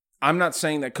 I'm not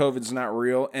saying that COVID's not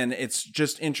real, and it's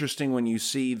just interesting when you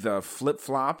see the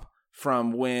flip-flop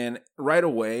from when right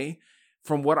away,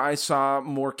 from what I saw,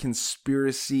 more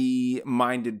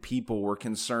conspiracy-minded people were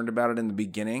concerned about it in the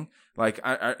beginning. Like,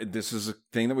 this is a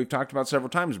thing that we've talked about several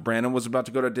times. Brandon was about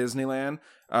to go to Disneyland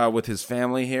with his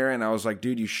family here, and I was like,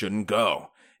 dude, you shouldn't go.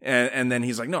 And then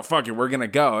he's like, no, fuck it, we're going to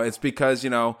go. It's because,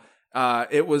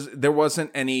 there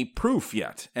wasn't any proof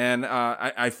yet. And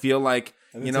I feel like,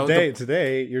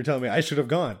 today you're telling me I should have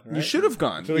gone. Right? You should have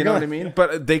gone. You know what I mean?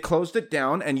 But they closed it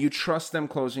down, and you trust them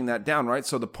closing that down, right?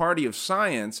 So the party of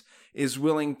science is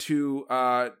willing to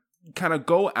kind of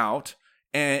go out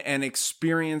and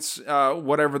experience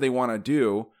whatever they want to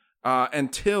do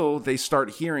until they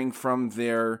start hearing from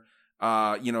their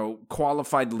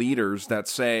qualified leaders that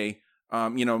say,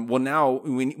 well, now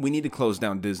we need to close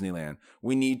down Disneyland.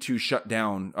 We need to shut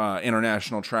down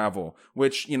international travel,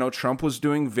 which, Trump was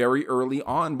doing very early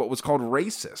on, but was called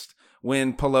racist.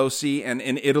 When Pelosi and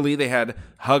in Italy, they had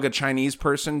Hug a Chinese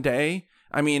Person Day.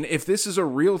 I mean, if this is a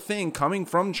real thing coming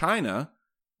from China,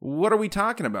 what are we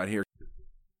talking about here?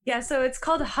 Yeah, so it's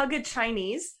called Hug a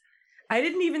Chinese. I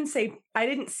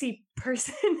didn't see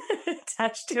person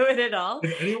attached to it at all.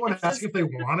 Did anyone ask if they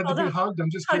wanted to be hugged?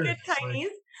 I'm just curious. Hug a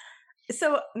Chinese.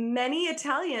 So many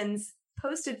Italians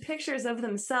posted pictures of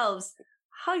themselves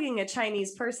hugging a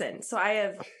Chinese person. So I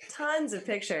have tons of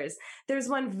pictures. There's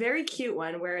one very cute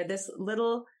one where this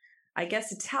little, I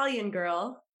guess, Italian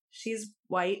girl, she's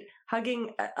white,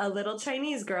 hugging a little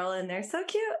Chinese girl, and they're so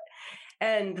cute.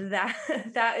 And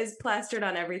that is plastered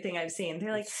on everything I've seen.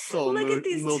 They're like, look at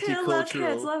these two little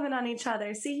kids loving on each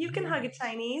other. See, you can hug a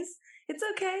Chinese. It's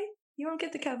okay. You won't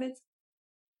get the COVID.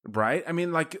 Right? I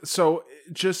mean, like, so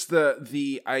just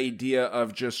the idea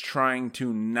of just trying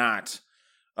to not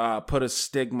put a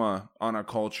stigma on a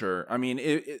culture. I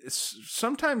mean,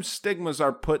 sometimes stigmas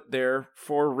are put there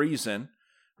for a reason,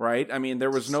 right? I mean, there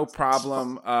was no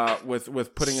problem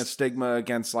with putting a stigma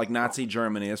against like Nazi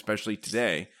Germany, especially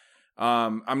today.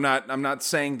 I'm not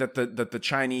saying that the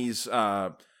Chinese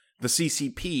the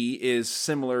CCP is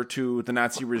similar to the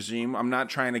Nazi regime. I'm not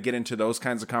trying to get into those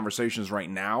kinds of conversations right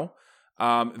now.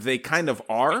 They kind of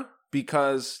are,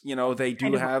 because, they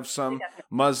do have some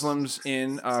Muslims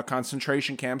in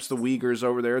concentration camps, the Uyghurs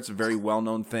over there. It's a very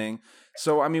well-known thing.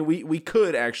 So, I mean, we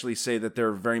could actually say that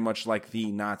they're very much like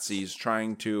the Nazis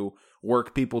trying to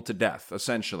work people to death,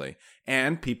 essentially.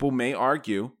 And people may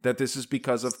argue that this is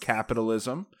because of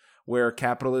capitalism, where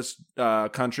capitalist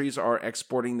countries are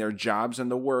exporting their jobs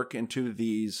and the work into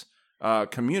these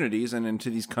communities and into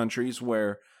these countries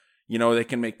where they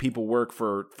can make people work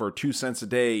for 2 cents a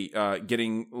day,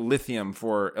 getting lithium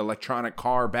for electronic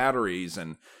car batteries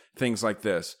and things like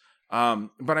this.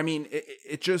 But I mean,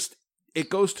 it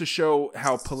goes to show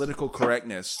how political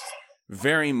correctness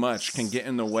very much can get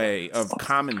in the way of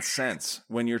common sense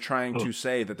when you're trying to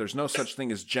say that there's no such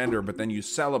thing as gender, but then you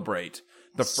celebrate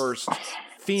the first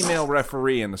female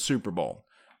referee in the Super Bowl.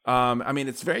 I mean,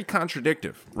 it's very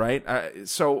contradictory, right?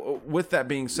 So with that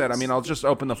being said, I mean, I'll just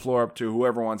open the floor up to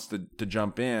whoever wants to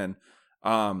jump in.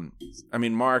 I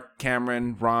mean, Mark,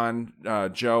 Cameron, Ron,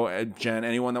 Joe, Jen,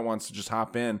 anyone that wants to just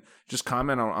hop in, just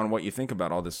comment on what you think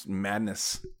about all this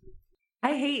madness.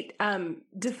 I hate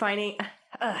defining.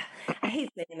 I hate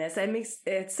saying this.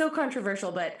 It's so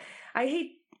controversial, but I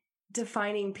hate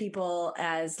defining people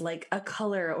as like a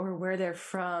color or where they're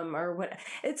from or what.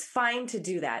 It's fine to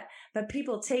do that, but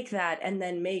people take that and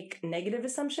then make negative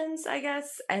assumptions, I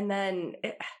guess. And then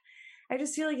I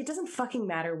just feel like it doesn't fucking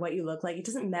matter what you look like. It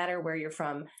doesn't matter where you're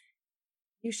from.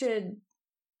 You should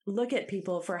look at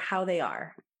people for how they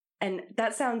are. And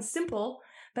that sounds simple,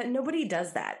 but nobody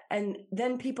does that. And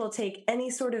then people take any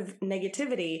sort of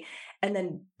negativity and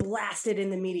then blast it in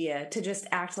the media to just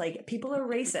act like people are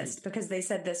racist because they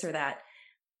said this or that.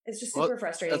 It's just super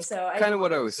frustrating. That's kind of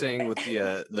what I was saying with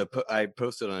I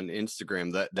posted on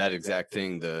Instagram that exact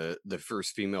thing, the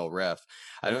first female ref.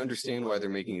 I don't understand why they're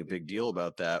making a big deal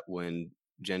about that when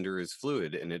gender is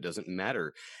fluid and it doesn't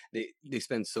matter. They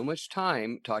spend so much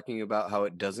time talking about how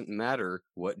it doesn't matter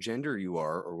what gender you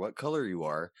are or what color you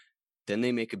are. Then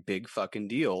they make a big fucking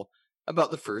deal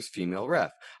about the first female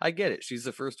ref. I get it. She's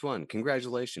the first one.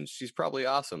 Congratulations. She's probably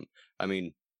awesome. I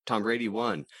mean, Tom Brady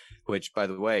won, which, by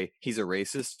the way, he's a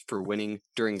racist for winning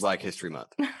during Black History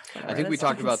Month. I think we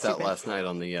talked about that last night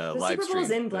on the live stream. Super Bowl's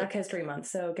in Black History Month,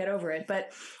 so get over it.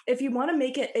 But if you want to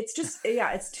make it, it's just,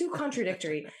 it's too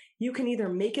contradictory. You can either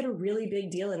make it a really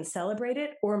big deal and celebrate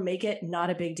it or make it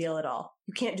not a big deal at all.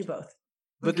 You can't do both.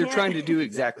 But they're trying to do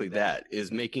exactly that,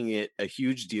 is making it a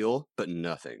huge deal, but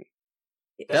nothing.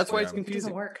 That's why it's confusing. It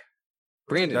doesn't work.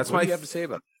 Brandon, what do you have to say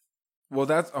about it?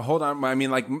 Well, hold on. I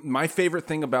mean, like, my favorite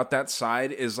thing about that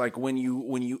side is like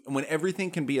when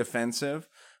everything can be offensive,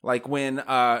 like when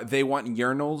they want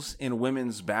urinals in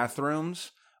women's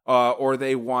bathrooms, or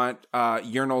they want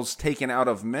urinals taken out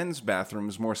of men's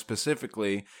bathrooms. More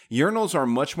specifically, urinals are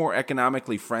much more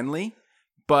economically friendly.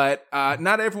 But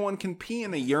not everyone can pee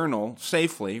in a urinal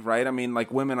safely, right? I mean,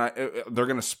 like women, they're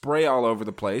going to spray all over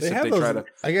the place if they try to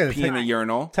pee in a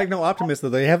urinal. Techno-optimist, though,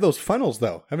 they have those funnels,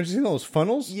 though. Haven't you seen those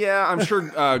funnels? Yeah, I'm sure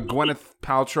Gwyneth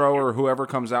Paltrow or whoever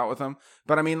comes out with them.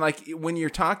 But I mean, like, when you're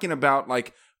talking about,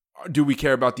 like, do we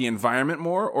care about the environment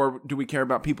more or do we care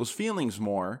about people's feelings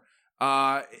more?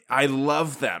 I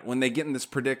love that when they get in this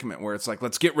predicament where it's like,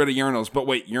 let's get rid of urinals. But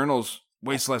wait, urinals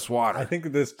waste less water. I think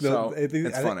it's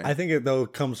funny. I think it though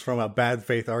comes from a bad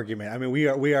faith argument. I mean, we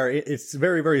are. It's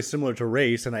very, very similar to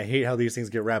race, and I hate how these things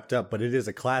get wrapped up. But it is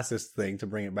a classist thing to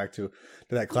bring it back to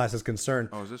that classist concern.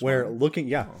 Oh, is this where one?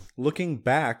 looking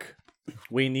back,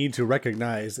 we need to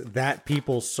recognize that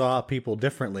people saw people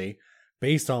differently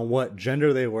based on what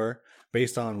gender they were,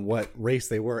 based on what race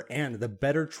they were, and the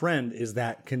better trend is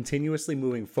that continuously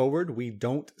moving forward, we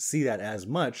don't see that as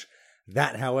much.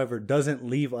 That, however, doesn't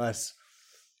leave us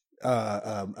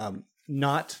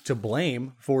not to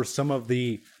blame for some of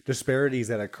the disparities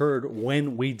that occurred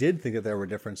when we did think that there were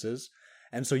differences.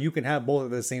 And so you can have both at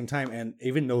the same time. And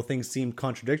even though things seem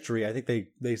contradictory, I think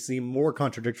they seem more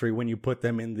contradictory when you put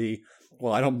them in the,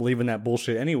 well, I don't believe in that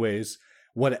bullshit anyways.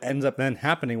 What ends up then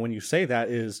happening when you say that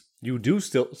is you do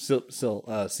still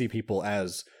see people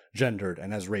as gendered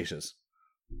and as races.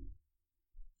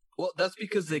 Well, that's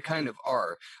because they kind of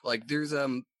are. Like, there's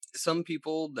some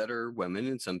people that are women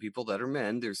and some people that are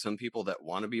men. There's some people that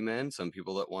want to be men, some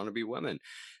people that want to be women.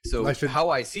 So how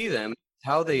I see them,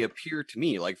 how they appear to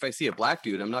me. Like, if I see a black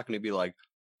dude, I'm not going to be like,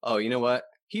 oh, you know what?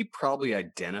 He probably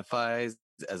identifies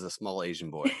as a small Asian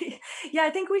boy. Yeah, I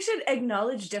think we should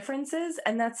acknowledge differences,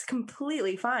 and that's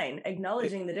completely fine.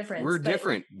 Acknowledging the difference. We're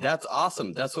different. That's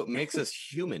awesome. That's what makes us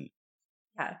human.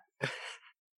 Yeah.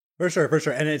 For sure.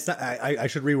 And it's not, I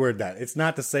should reword that. It's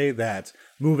not to say that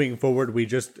moving forward, we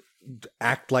just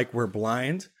act like we're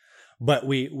blind, but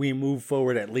we move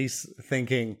forward at least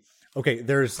thinking, okay,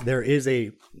 there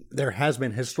has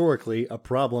been historically a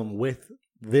problem with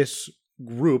this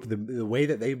group, the way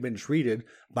that they've been treated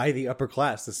by the upper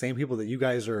class, the same people that you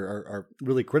guys are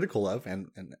really critical of, and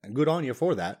good on you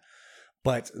for that.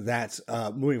 But that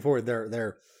moving forward,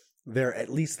 they're at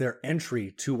least their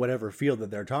entry to whatever field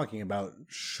that they're talking about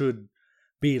should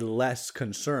be less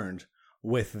concerned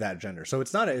with that gender. So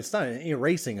it's not an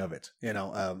erasing of it, you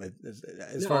know.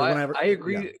 I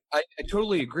agree. Yeah. I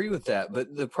totally agree with that.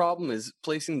 But the problem is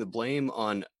placing the blame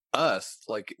on us,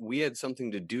 like we had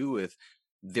something to do with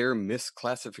their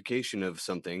misclassification of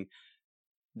something.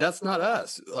 That's not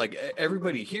us. Like,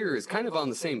 everybody here is kind of on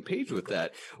the same page with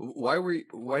that. Why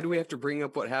do we have to bring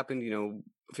up what happened,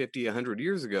 50, 100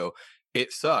 years ago?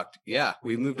 It sucked. Yeah,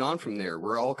 we've moved on from there.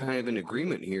 We're all kind of in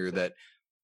agreement here that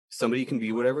somebody can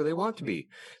be whatever they want to be.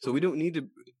 So we don't need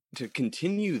to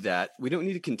continue that. We don't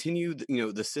need to continue,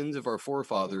 the sins of our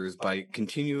forefathers by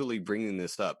continually bringing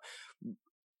this up.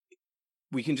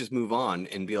 We can just move on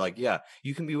and be like, yeah,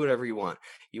 you can be whatever you want.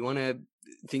 You want to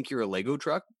think you're a Lego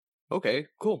truck? Okay,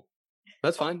 cool.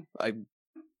 That's fine. I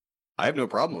have no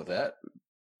problem with that.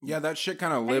 Yeah, that shit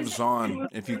kind of lives on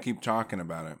if you keep talking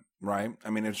about it, right? I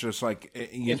mean, it's just like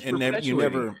you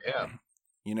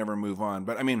never move on.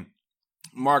 But I mean,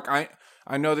 Mark,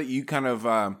 I know that you kind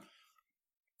of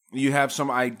you have some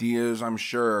ideas, I'm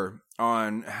sure,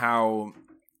 on how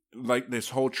like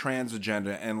this whole trans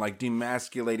agenda and like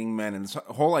demasculating men and this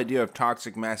whole idea of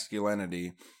toxic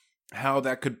masculinity, how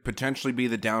that could potentially be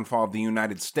the downfall of the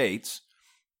United States.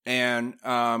 And,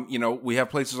 we have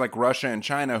places like Russia and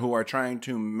China who are trying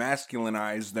to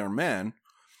masculinize their men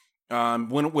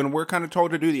when we're kind of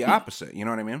told to do the opposite. You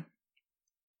know what I mean?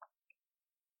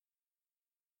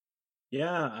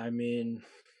 Yeah, I mean,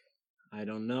 I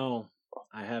don't know.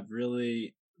 I have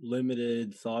really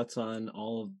limited thoughts on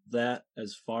all of that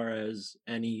as far as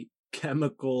any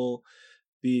chemical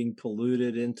being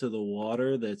polluted into the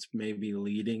water that's maybe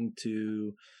leading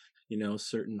to,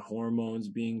 certain hormones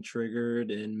being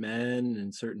triggered in men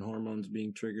and certain hormones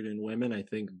being triggered in women. I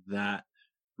think that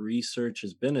research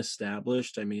has been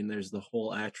established. I mean, there's the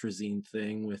whole atrazine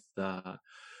thing with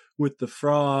the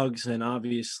frogs, and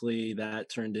obviously that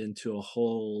turned into a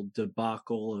whole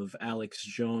debacle of Alex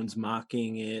Jones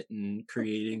mocking it and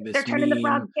creating this They're turning meme. the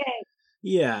frog gay.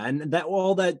 Yeah, and that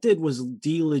all that did was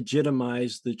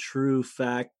delegitimize the true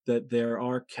fact that there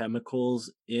are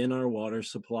chemicals in our water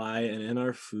supply and in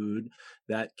our food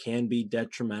that can be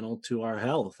detrimental to our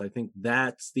health. I think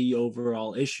that's the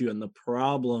overall issue and the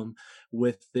problem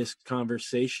with this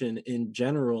conversation in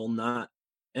general, not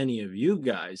any of you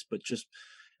guys, but just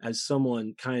as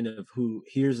someone kind of who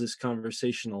hears this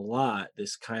conversation a lot,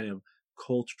 this kind of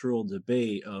cultural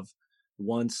debate of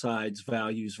one side's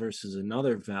values versus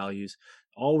another values,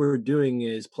 all we're doing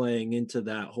is playing into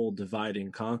that whole divide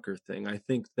and conquer thing. I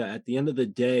think that at the end of the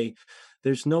day,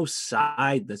 there's no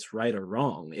side that's right or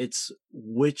wrong. It's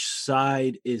which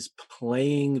side is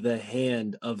playing the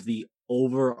hand of the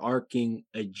overarching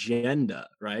agenda,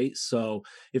 right? So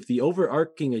if the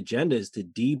overarching agenda is to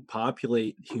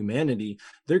depopulate humanity,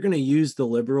 they're going to use the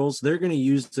liberals, they're going to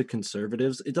use the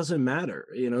conservatives. It doesn't matter,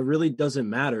 it really doesn't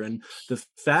matter. And the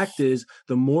fact is,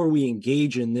 the more we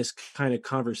engage in this kind of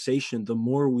conversation, the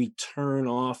more we turn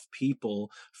off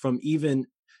people from even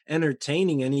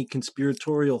entertaining any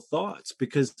conspiratorial thoughts,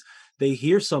 because they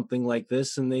hear something like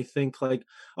this and they think like,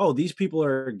 oh, these people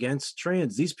are against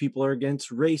trans, these people are against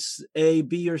race A,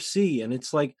 B, or C. And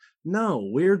it's like, no,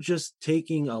 we're just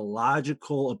taking a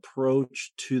logical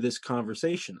approach to this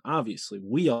conversation. Obviously,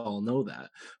 we all know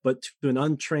that. But to an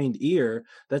untrained ear,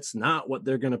 that's not what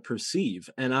they're going to perceive.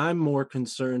 And I'm more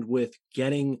concerned with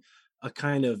getting a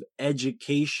kind of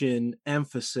education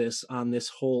emphasis on this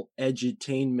whole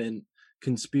edutainment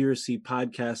conspiracy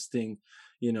podcasting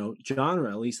genre.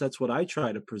 At least that's what I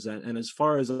try to present. And as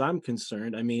far as I'm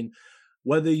concerned, I mean,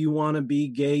 whether you want to be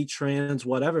gay, trans,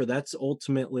 whatever, that's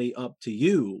ultimately up to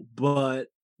you. But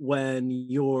when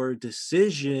your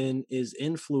decision is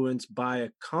influenced by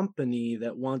a company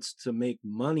that wants to make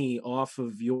money off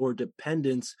of your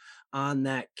dependence on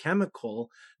that chemical,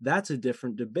 that's a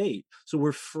different debate. So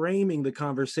we're framing the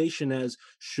conversation as,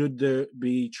 should there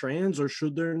be trans or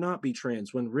should there not be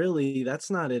trans, when really that's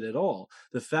not it at all.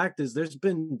 The fact is, there's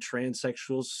been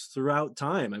transsexuals throughout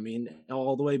time. I mean,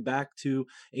 all the way back to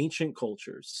ancient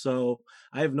cultures. So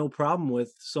I have no problem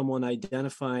with someone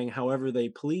identifying however they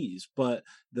please. But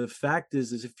the fact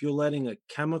is if you're letting a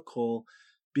chemical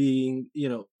being,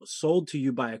 sold to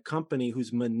you by a company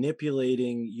who's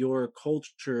manipulating your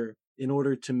culture in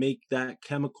order to make that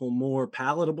chemical more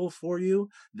palatable for you,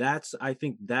 I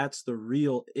think that's the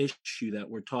real issue that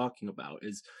we're talking about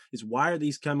is why are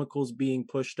these chemicals being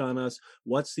pushed on us?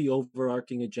 What's the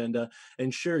overarching agenda?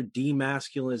 And sure,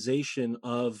 demasculization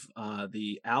of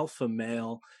the alpha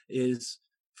male is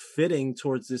fitting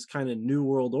towards this kind of new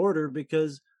world order,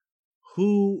 because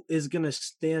who is going to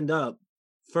stand up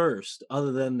first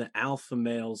other than the alpha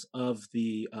males of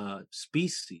the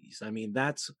species? I mean,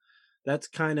 that's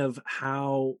kind of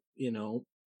how,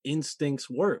 instincts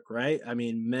work, right? I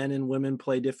mean, men and women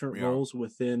play different roles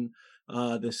within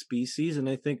the species. And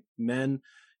I think men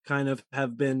kind of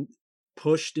have been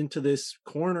pushed into this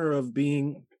corner of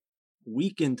being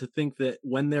weakened to think that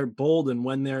when they're bold and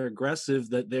when they're aggressive,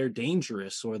 that they're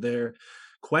dangerous or they're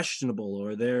questionable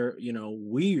or they're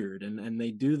weird, and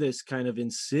they do this kind of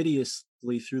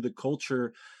insidiously through the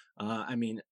culture. I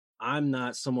mean, I'm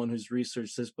not someone who's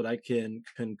researched this, but I can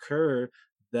concur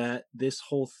that this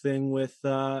whole thing with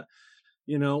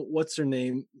what's her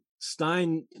name,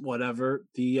 Stein, whatever,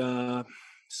 the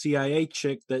CIA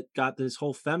chick that got this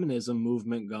whole feminism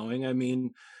movement going, I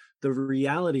mean, the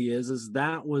reality is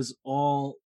that was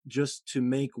all just to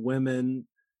make women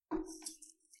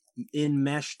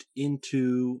enmeshed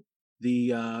into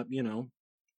the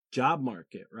job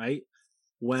market, right?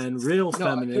 When real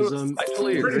feminism, I'm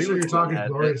pretty sure you're talking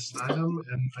Gloria Steinem,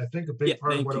 and I think a big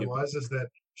part of what it was is that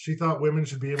she thought women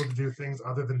should be able to do things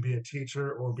other than be a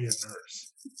teacher or be a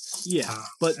nurse. Yeah,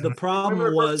 but the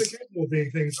problem was capable of being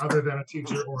things other than a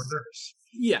teacher or a nurse.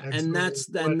 Yeah, and that's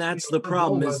the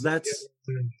problem is that's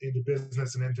into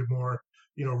business and into more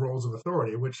roles of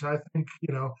authority, which I think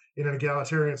in an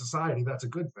egalitarian society that's a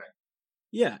good thing.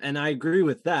 Yeah, and I agree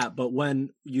with that. But when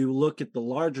you look at the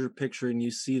larger picture and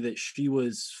you see that she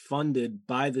was funded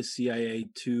by the CIA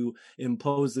to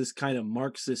impose this kind of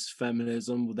Marxist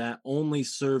feminism that only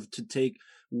served to take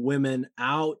women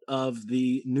out of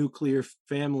the nuclear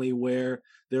family where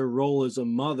their role as a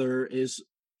mother is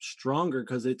stronger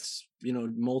because it's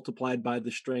multiplied by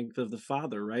the strength of the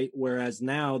father, right? Whereas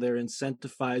now they're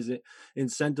incentivizing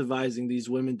these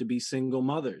women to be single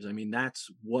mothers. I mean, that's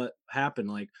what happened.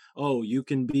 Like, oh, you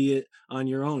can be it on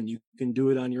your own. You can do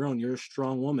it on your own. You're a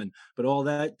strong woman. But all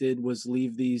that did was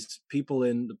leave these people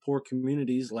in the poor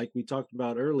communities, like we talked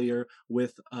about earlier,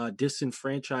 with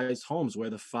disenfranchised homes where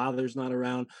the father's not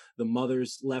around, the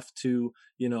mother's left to,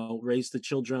 raise the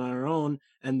children on her own,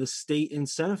 and the state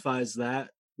incentivized that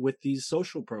with these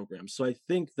social programs. So I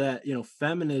think that,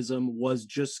 feminism was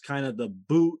just kind of the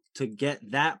boot to get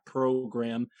that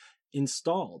program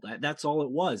installed. That's all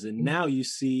it was. And now you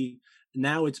see,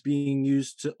 now it's being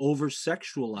used to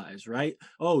over-sexualize, right?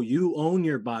 Oh, you own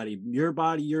your body,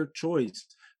 your choice.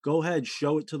 Go ahead,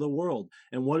 show it to the world.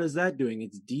 And what is that doing?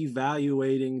 It's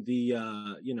devaluating the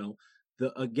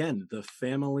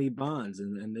family bonds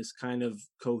and this kind of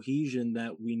cohesion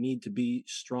that we need to be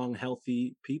strong,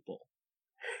 healthy people.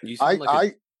 You sound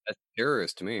like a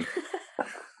terrorist to me.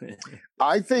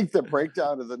 I think the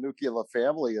breakdown of the nuclear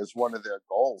family is one of their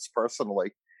goals,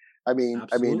 personally. I mean,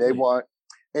 they want,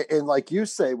 and like you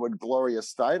say, with Gloria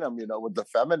Steinem, with the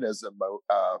feminism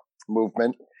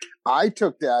movement, I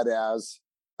took that as,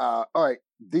 all right,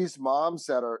 these moms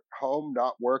that are home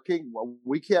not working, well,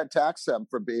 we can't tax them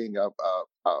for being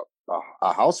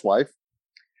a housewife.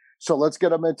 So let's get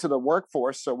them into the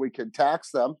workforce so we can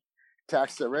tax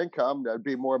their income. That'd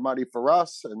be more money for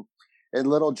us. And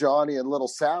little Johnny and little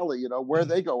Sally, where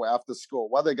they go after school?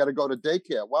 Well, they got to go to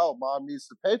daycare. Well, mom needs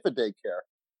to pay for daycare.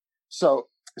 So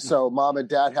mom and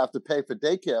dad have to pay for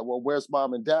daycare. Well, where's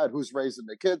mom and dad? Who's raising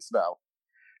the kids now?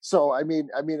 So, I mean,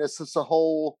 it's just the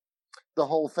whole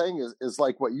thing is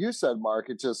like what you said, Mark.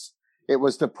 It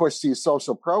was to push these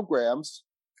social programs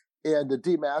and the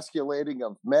demasculating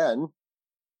of men.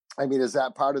 I mean, is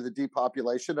that part of the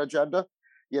depopulation agenda?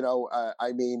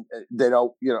 I mean, they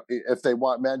don't, if they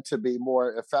want men to be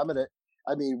more effeminate,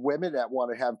 I mean, women that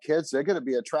want to have kids, they're going to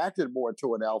be attracted more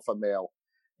to an alpha male.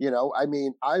 I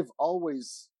mean, I've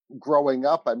always, growing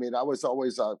up, I mean, I was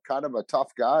always a kind of a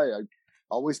tough guy. I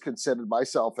always considered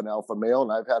myself an alpha male,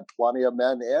 and I've had plenty of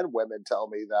men and women tell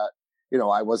me that,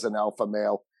 I was an alpha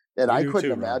male, and I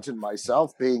couldn't imagine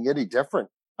myself being any different.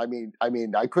 I mean,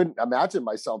 I couldn't imagine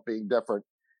myself being different.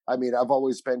 I mean, I've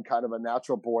always been kind of a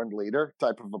natural born leader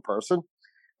type of a person.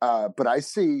 But I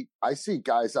see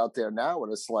guys out there now,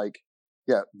 and it's like,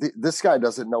 yeah, this guy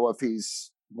doesn't know if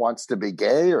he's wants to be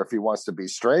gay or if he wants to be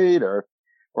straight, or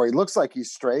he looks like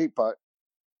he's straight, but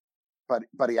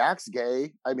he acts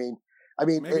gay. I mean,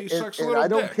 and I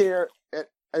don't care.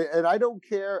 And I don't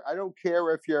care. I don't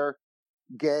care if you're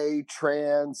gay,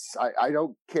 trans. I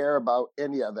don't care about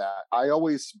any of that. I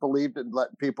always believed in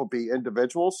letting people be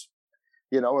individuals.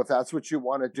 If that's what you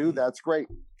want to do, that's great.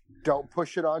 Don't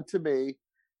push it onto me.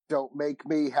 Don't make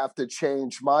me have to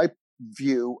change my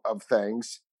view of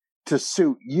things to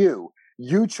suit you.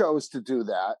 You chose to do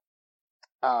that.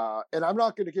 And I'm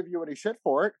not going to give you any shit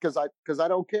for it because I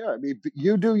don't care. I mean,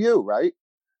 you do you, right?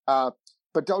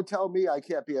 But don't tell me I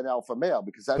can't be an alpha male,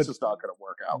 because that's just not going to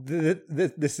work out.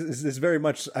 This is very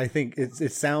much, I think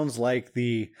it sounds like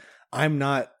I'm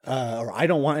not, or I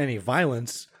don't want any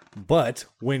violence, but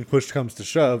when push comes to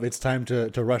shove, it's time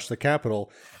to rush the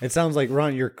Capitol. It sounds like,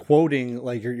 Ron, you're quoting,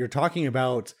 like you're talking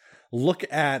about, look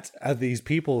at these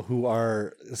people who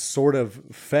are sort of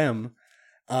femme,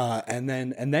 and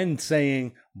then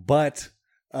saying, but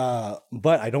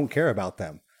I don't care about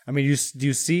them. I mean, do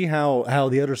you see how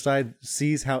the other side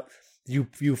sees how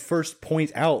you first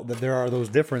point out that there are those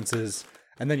differences,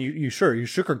 and then you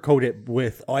sugarcoat it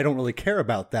with, oh, I don't really care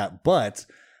about that, but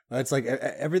it's like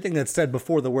everything that's said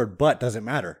before the word "but" doesn't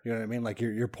matter. You know what I mean? Like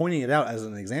you're pointing it out as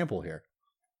an example here.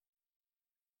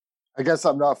 I guess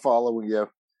I'm not following you.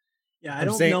 Yeah, I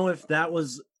don't know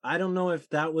if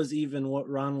that was even what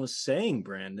Ron was saying,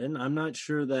 Brandon. I'm not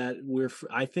sure that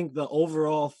I think the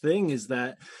overall thing is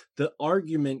that the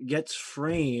argument gets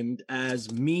framed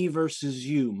as me versus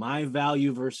you, my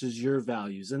value versus your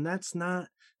values. And that's not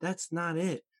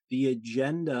it. The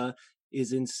agenda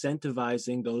is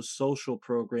incentivizing those social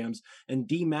programs and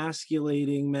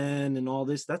demasculating men and all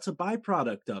this. That's a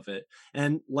byproduct of it.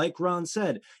 And like Ron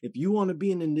said, if you want to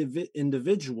be an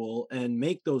individual and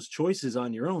make those choices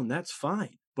on your own, that's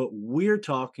fine. But we're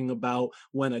talking about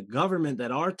when a government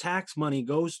that our tax money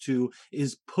goes to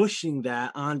is pushing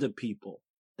that onto people.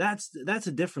 That's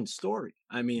a different story.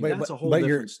 I mean, that's a whole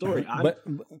different story.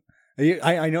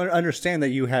 I understand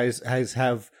that you guys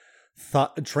have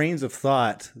trains of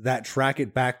thought that track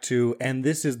it back to, and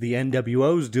this is the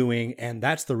NWO's doing, and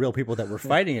that's the real people that we're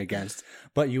fighting against.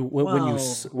 But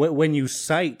when you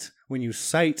cite,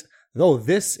 oh,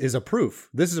 this is a proof.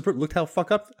 This is a proof. Look how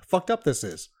fucked up this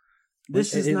is.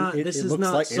 This is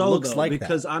not so though,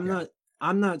 because I'm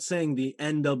not saying the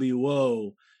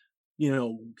NWO,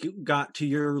 got to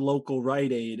your local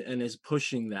Rite Aid and is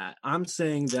pushing that. I'm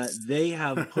saying that they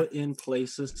have put in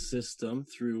place a system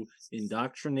through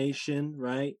indoctrination,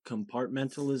 right?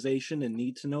 Compartmentalization and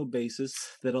need to know basis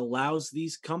that allows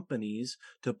these companies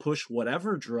to push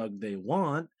whatever drug they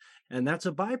want. And that's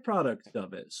a byproduct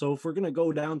of it. So if we're going to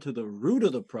go down to the root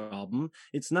of the problem,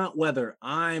 it's not whether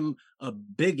I'm a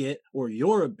bigot or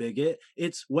you're a bigot.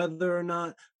 It's whether or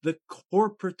not the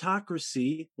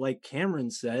corporatocracy, like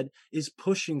Cameron said, is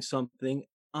pushing something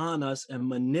on us and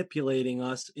manipulating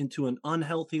us into an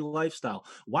unhealthy lifestyle.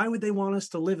 Why would they want us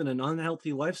to live in an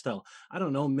unhealthy lifestyle? I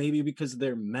don't know, maybe because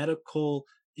their medical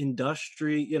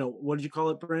industry, what did you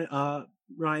call it,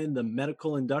 Ryan? The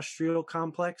medical industrial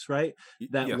complex, right?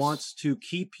 That wants to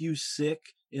keep you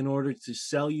sick in order to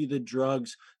sell you the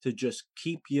drugs to just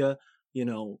keep you,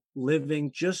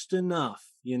 living just enough,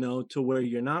 to where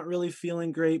you're not really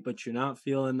feeling great, but you're not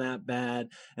feeling that bad.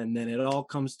 And then it all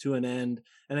comes to an end.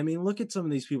 And I mean, look at some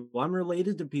of these people. I'm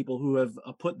related to people who have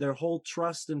put their whole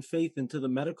trust and faith into the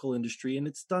medical industry, and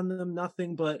it's done them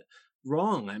nothing but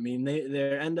wrong. I mean,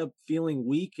 they end up feeling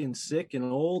weak and sick and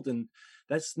old, and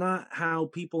that's not how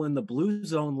people in the blue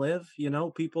zone live.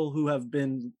 People who have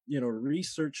been,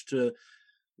 researched to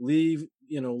lead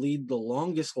the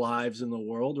longest lives in the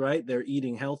world, right? They're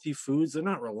eating healthy foods. They're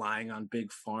not relying on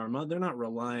big pharma. They're not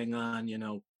relying on,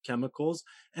 chemicals.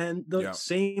 And the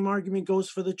same argument goes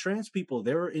for the trans people.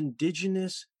 There are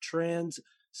indigenous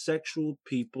transsexual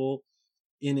people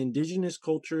in indigenous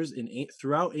cultures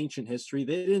throughout ancient history.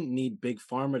 They didn't need big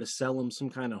pharma to sell them some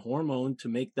kind of hormone to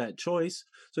make that choice.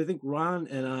 So I think Ron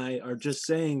and I are just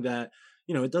saying that,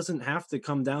 it doesn't have to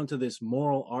come down to this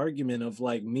moral argument of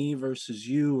like me versus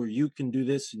you, or you can do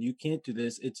this and you can't do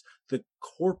this. It's the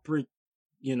corporate,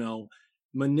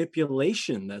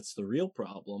 manipulation that's the real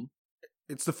problem.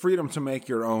 It's the freedom to make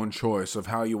your own choice of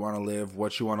how you want to live,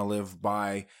 what you want to live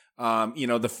by.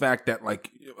 The fact that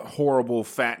like horrible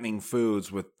fattening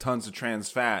foods with tons of trans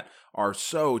fat are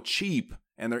so cheap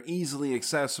and they're easily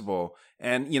accessible.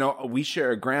 And, we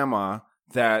share a grandma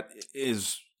that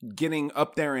is getting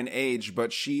up there in age,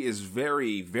 but she is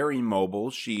very, very mobile.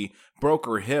 She broke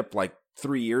her hip like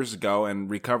 3 years ago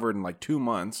and recovered in like 2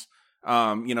 months.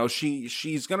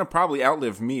 She's going to probably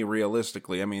outlive me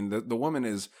realistically. I mean, the woman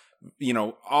is,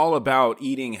 all about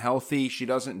eating healthy. She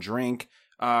doesn't drink.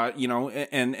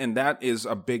 And that is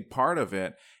a big part of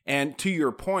it. And to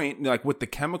your point, like with the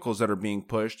chemicals that are being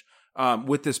pushed,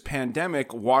 with this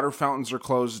pandemic, water fountains are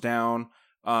closed down.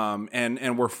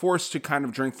 And we're forced to kind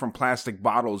of drink from plastic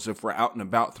bottles if we're out and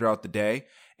about throughout the day.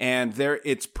 And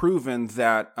it's proven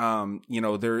that,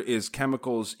 there is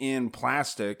chemicals in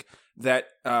plastic that,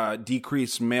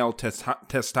 decrease male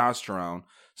testosterone.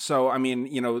 So, I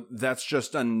mean, that's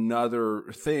just another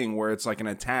thing where it's like an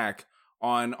attack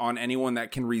on anyone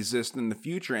that can resist in the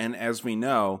future. And as we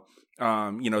know,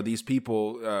 these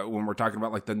people, when we're talking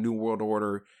about like the New World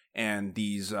Order and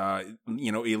these,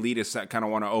 elitists that kind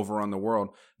of want to overrun the world,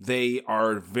 they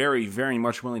are very, very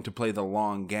much willing to play the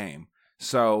long game.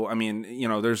 So, I mean,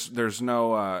 there's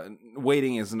no,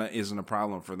 waiting isn't a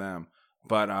problem for them.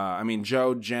 But, I mean,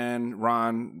 Joe, Jen,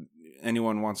 Ron,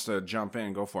 anyone wants to jump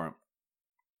in, go for it.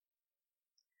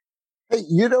 Hey,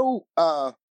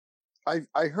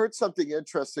 I heard something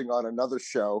interesting on another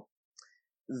show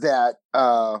that,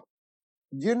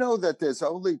 that there's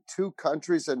only 2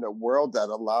 countries in the world that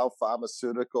allow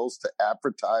pharmaceuticals to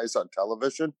advertise on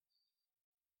television.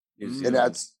 And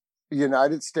that's the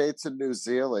United States and New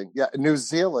Zealand. Yeah, New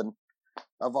Zealand,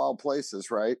 of all places,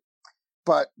 right?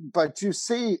 But you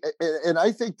see, and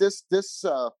I think this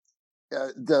what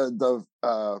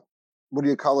do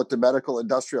you call it? The medical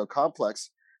industrial complex.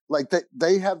 Like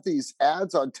they have these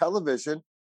ads on television,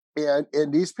 and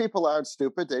these people aren't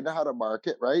stupid. They know how to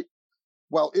market, right?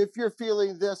 Well, if you're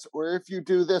feeling this, or if you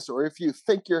do this, or if you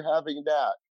think you're having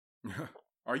that,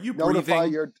 are you notify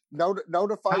breathing?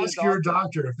 Notify Ask your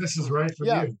doctor if this is right for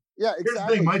you. Yeah, exactly. Here's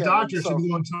the thing: my doctor should be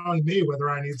the one telling me whether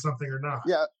I need something or not.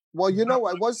 Yeah. Well,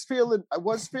 I was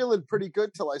feeling pretty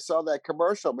good till I saw that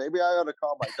commercial. Maybe I ought to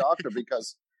call my doctor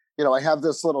because, I have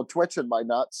this little twitch in my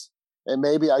nuts, and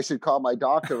maybe I should call my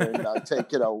doctor and take,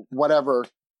 whatever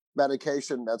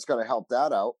medication that's going to help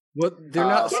that out. Well, they're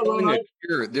not selling a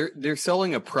cure. They're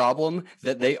selling a problem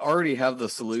that they already have the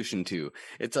solution to.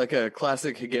 It's like a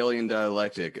classic Hegelian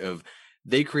dialectic of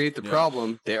they create the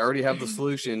problem, they already have the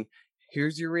solution.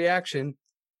 Here's your reaction.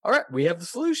 All right, we have the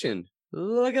solution.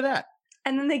 Look at that.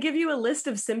 And then they give you a list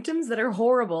of symptoms that are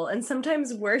horrible and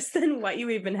sometimes worse than what you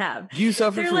even have. Do you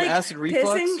suffer They're from like acid reflux?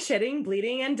 Pissing, shitting,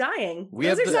 bleeding, and dying.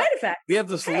 Those are side effects. We have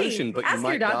the solution, but you ask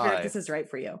might your doctor die. if this is right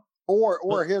for you.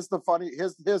 Or here's the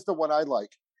one I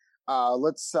like.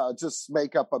 Let's just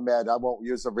make up a med. I won't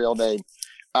use a real name.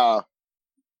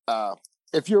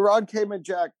 If you're on Cayman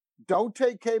Jack, don't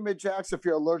take Cayman Jacks if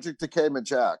you're allergic to Cayman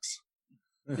Jacks.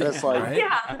 It's like,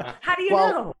 yeah. How do you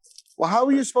know? Well, how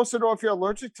are you supposed to know if you're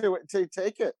allergic to it until you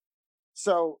take it?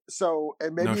 So,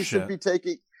 and maybe you should be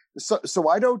taking. So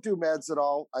I don't do meds at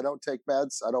all. I don't take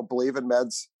meds. I don't believe in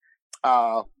meds.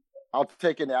 I'll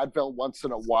take an Advil once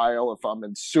in a while if I'm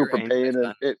in super pain,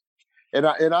 and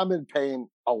I'm in pain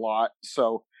a lot.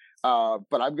 So,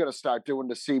 but I'm going to start doing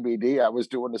the CBD. I was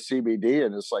doing the CBD,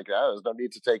 and it's like, there's no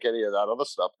need to take any of that other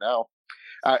stuff now.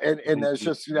 And there's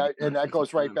just, and that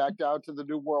goes right back down to the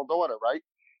New World Order, right?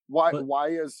 Why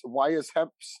is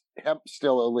hemp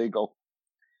still illegal?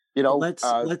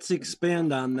 Let's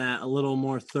expand on that a little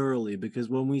more thoroughly, because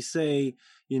when we say,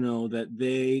 that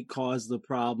they cause the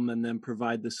problem and then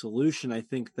provide the solution, I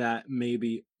think that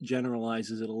maybe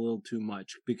generalizes it a little too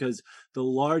much, because the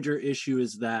larger issue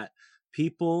is that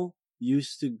people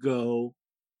used to go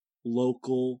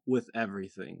local with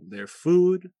everything. Their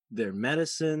food, their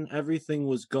medicine, everything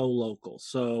was go local.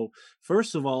 So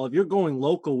first of all, if you're going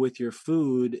local with your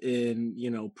food in,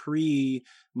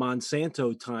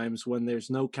 pre-Monsanto times when there's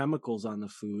no chemicals on the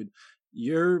food,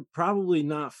 you're probably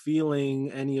not feeling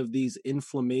any of these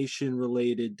inflammation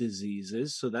related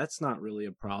diseases. So that's not really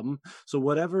a problem. So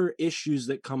whatever issues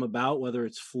that come about, whether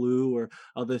it's flu or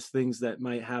other things that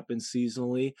might happen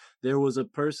seasonally, there was a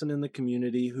person in the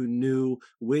community who knew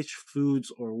which foods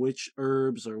or which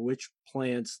herbs or which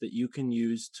plants that you can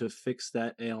use to fix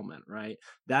that ailment, right?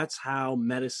 That's how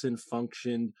medicine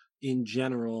functioned in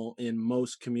general in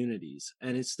most communities,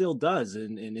 and it still does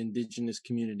in indigenous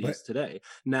communities today.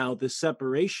 Now, the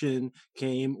separation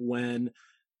came when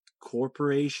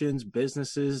corporations,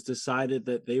 businesses decided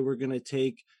that they were going to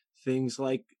take things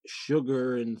like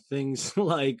sugar and things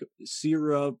like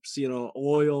syrups,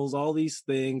 oils, all these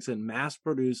things, and mass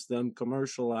produce them,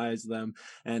 commercialize them,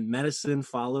 and medicine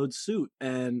followed suit.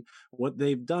 And what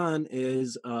they've done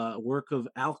is a work of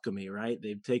alchemy, right?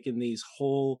 They've taken these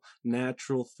whole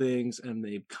natural things and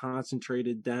they've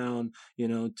concentrated down,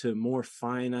 to more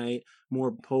finite,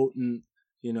 more potent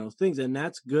things. And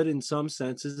that's good in some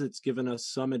senses. It's given us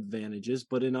some advantages,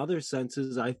 but in other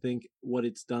senses, I think what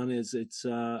it's done is it's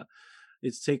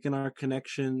taken our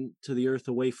connection to the earth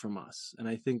away from us. And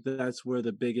I think that's where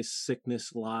the biggest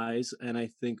sickness lies. And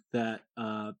I think that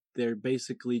they're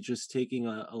basically just taking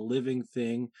a living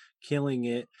thing, killing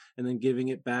it, and then giving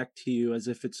it back to you as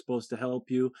if it's supposed to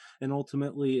help you. And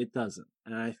ultimately it doesn't.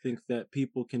 And I think that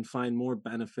people can find more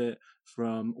benefit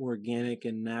from organic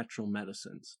and natural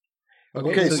medicines.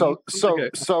 Okay, so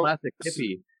classic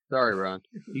hippie. Sorry, Ron.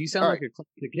 You sound like a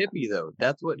classic hippie, though.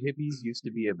 That's what hippies used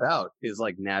to be about, is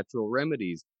like natural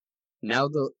remedies. Now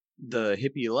the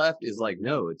hippie left is like,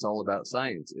 no, it's all about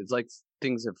science. It's like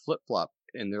things have flip-flopped,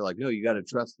 and they're like, no, you got to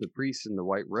trust the priests in the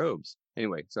white robes.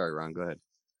 Anyway, sorry, Ron, go ahead.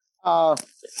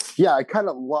 I kind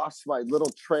of lost my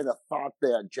little train of thought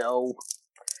there, Joe.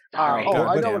 I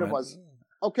know what it was.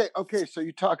 Okay, so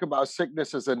you talk about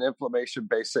sicknesses and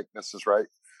inflammation-based sicknesses, right?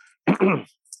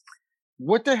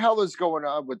 What the hell is going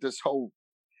on with this whole,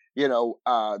 the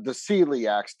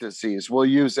celiac disease? We'll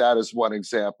use that as one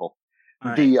example.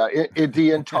 Right.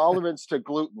 The intolerance to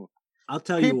gluten. I'll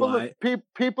tell you why.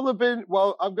 People have been,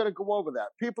 I'm going to go over that.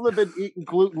 People have been eating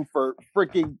gluten for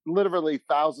freaking literally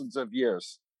thousands of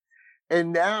years.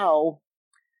 And now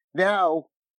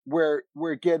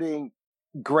we're getting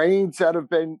grains that have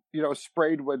been,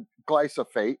 sprayed with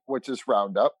glyphosate, which is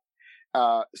Roundup.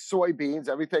 Soybeans,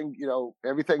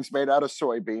 everything's made out of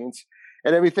soybeans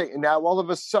and everything. And now all of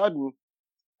a sudden,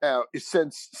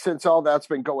 since all that's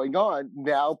been going on,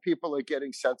 now people are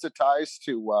getting sensitized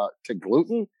to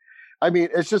gluten. I mean,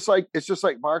 it's just like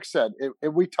Mark said,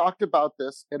 and we talked about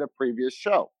this in a previous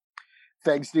show.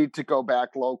 Things need to go back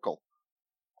local.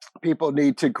 People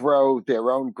need to grow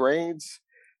their own grains.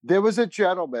 There was a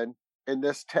gentleman in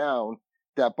this town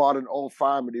that bought an old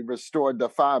farm and he restored the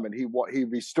farm and he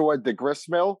restored the grist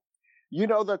mill. You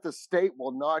know that the state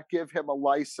will not give him a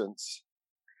license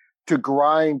to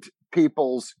grind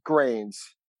people's grains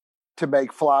to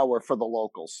make flour for the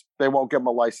locals. They won't give him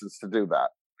a license to do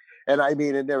that.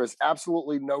 And there is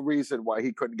absolutely no reason why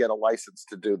he couldn't get a license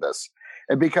to do this.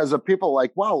 And because of people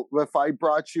like, well, if I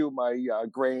brought you my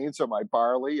grains or my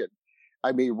barley,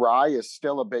 and rye is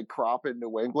still a big crop in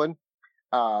New England.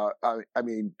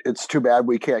 It's too bad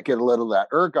we can't get a little of that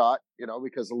ergot,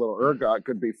 because a little ergot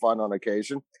could be fun on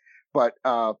occasion. But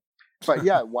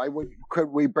yeah, could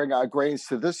we bring our grains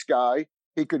to this guy?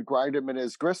 He could grind them in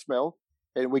his grist mill,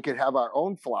 and we could have our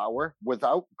own flour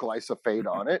without glyphosate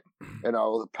on it,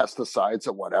 the pesticides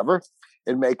or whatever,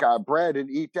 and make our bread and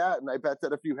eat that. And I bet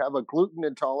that if you have a gluten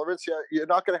intolerance, you're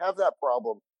not going to have that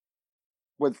problem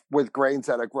with grains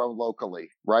that are grown locally,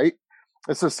 right?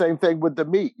 It's the same thing with the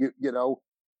meat. You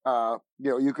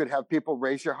could have people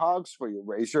raise your hogs for you,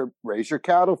 raise your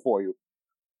cattle for you.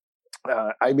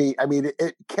 I mean,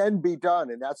 it can be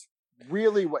done, and that's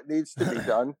really what needs to be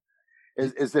done.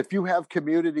 Is if you have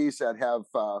communities that have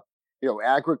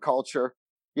agriculture,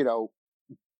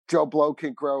 Joe Blow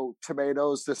can grow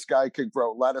tomatoes, this guy could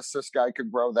grow lettuce, this guy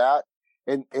could grow that,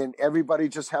 and everybody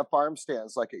just have farm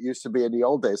stands like it used to be in the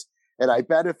old days. And I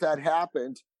bet if that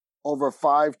happened over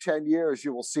 5-10 years,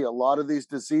 you will see a lot of these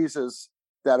diseases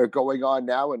that are going on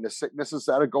now and the sicknesses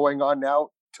that are going on now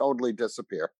totally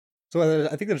disappear. So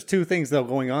I think there's two things though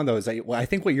going on though. I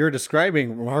think what you're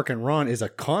describing, Mark and Ron, is a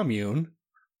commune.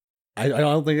 I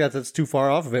don't think that's too far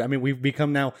off of it. I mean, we've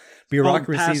become now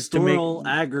bureaucracies to make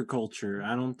agriculture.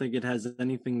 I don't think it has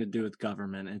anything to do with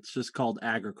government. It's just called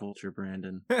agriculture,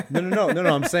 Brandon. No.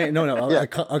 I'm saying no.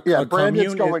 A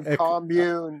Brandon's going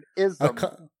communism.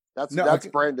 That's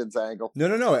Brandon's angle.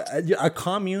 No. A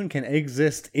commune can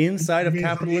exist inside of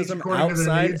capitalism,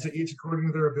 outside. Each according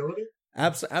to their ability.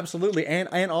 Absolutely,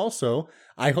 and also,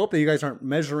 I hope that you guys aren't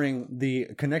measuring the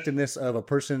connectedness of a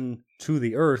person to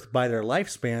the earth by their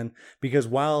lifespan, because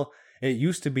while it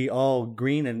used to be all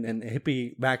green and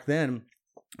hippie back then,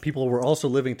 people were also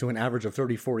living to an average of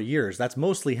 34 years. That's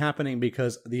mostly happening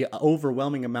because the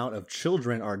overwhelming amount of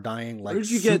children are dying like Where'd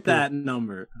you get that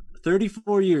number?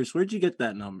 34 years. Where'd you get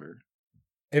that number?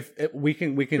 If we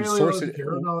can source it,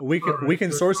 we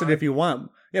can source it if you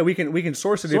want. Yeah, we can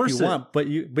source it if you want. But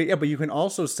you can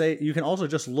also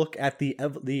just look at the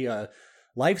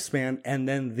lifespan and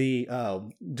then the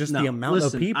amount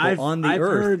of people on the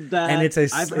earth, and it's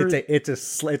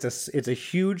a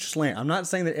huge slant. I'm not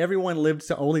saying that everyone lived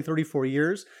to only 34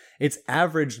 years. It's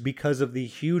averaged because of the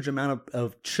huge amount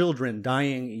of children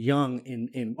dying young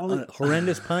in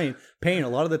horrendous pain. A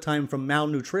lot of the time from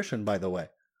malnutrition, by the way.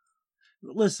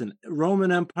 Listen,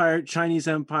 Roman Empire, Chinese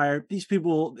Empire, these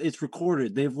people, it's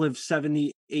recorded. They've lived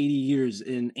 70, 80 years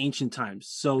in ancient times.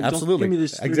 So absolutely. Don't give me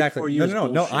this 34 years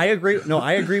No, I agree. No,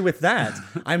 I agree with that.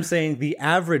 I'm saying the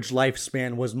average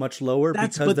lifespan was much lower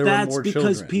because there were more children.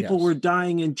 That's because people were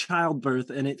dying in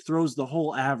childbirth, and it throws the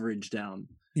whole average down.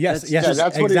 Yes,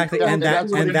 that's exactly, that's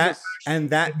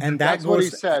what he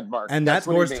said, Mark. And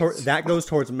that goes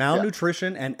towards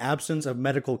malnutrition and absence of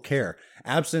medical care,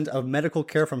 absence of medical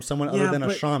care from someone other than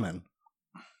a shaman.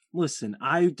 Listen,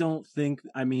 I don't think.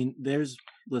 I mean,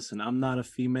 I'm not a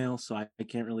female, so I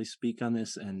can't really speak on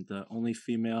this, and the only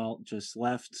female just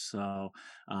left, so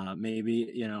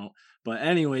maybe But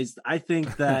anyways, I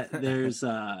think that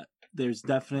there's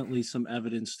definitely some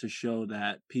evidence to show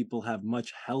that people have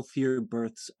much healthier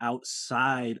births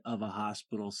outside of a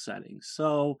hospital setting.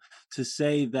 So to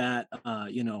say that,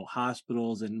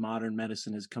 hospitals and modern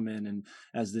medicine has come in and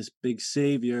as this big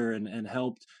savior and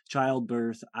helped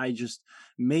childbirth,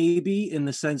 maybe in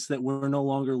the sense that we're no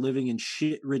longer living in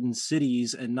shit-ridden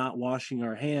cities and not washing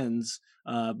our hands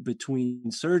between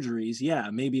surgeries. Yeah,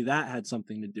 maybe that had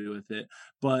something to do with it.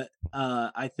 But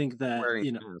I think that,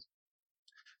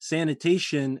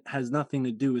 sanitation has nothing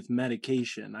to do with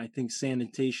medication. I think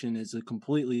sanitation is a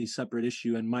completely separate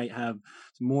issue and might have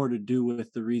more to do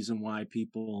with the reason why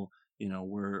people,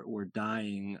 were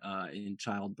dying in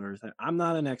childbirth. I'm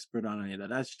not an expert on any of that.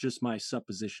 That's just my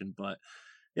supposition. But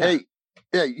yeah.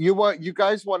 Hey, you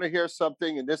guys want to hear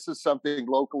something? And this is something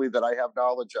locally that I have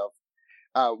knowledge of.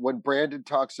 When Brandon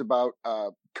talks about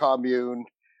communal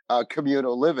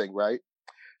living, right?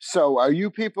 So are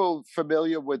you people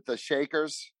familiar with the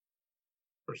Shakers?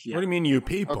 Yeah. What do you mean, you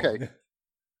people? Okay.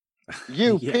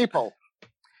 You people.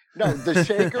 No, the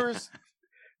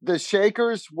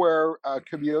Shakers were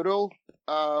communal.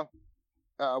 What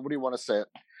do you want to say it?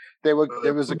 There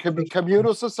was a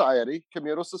communal society.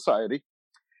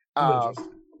 Yeah.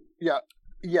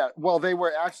 Well, they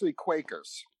were actually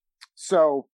Quakers.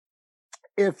 So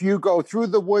if you go through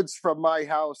the woods from my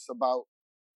house about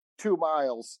 2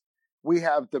 miles, we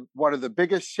have one of the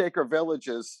biggest Shaker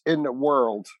villages in the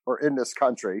world, or in this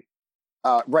country,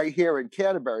 right here in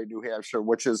Canterbury, New Hampshire,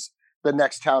 which is the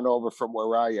next town over from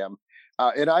where I am.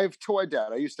 And I've toured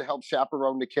that. I used to help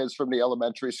chaperone the kids from the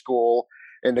elementary school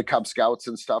and the Cub Scouts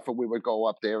and stuff, and we would go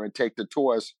up there and take the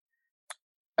tours.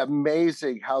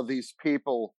 Amazing how these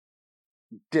people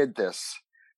did this.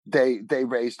 They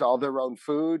raised all their own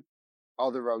food, all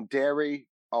their own dairy,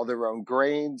 all their own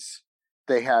grains.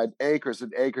 they had acres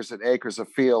and acres and acres of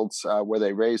fields where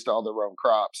they raised all their own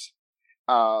crops.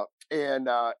 And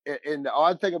the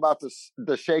odd thing about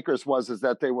the Shakers was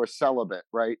that they were celibate,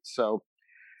 right? So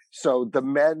the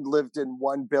men lived in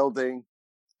one building,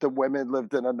 the women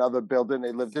lived in another building.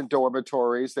 They lived in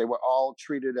dormitories. They were all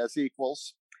treated as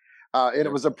equals, and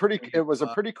it was a pretty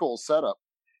cool setup.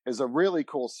 It's a really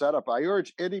cool setup. I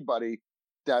urge anybody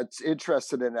that's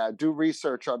interested in that, do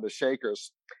research on the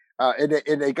Shakers.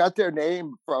 And they got their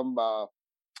name from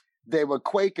they were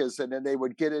Quakers, and then they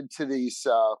would get into these.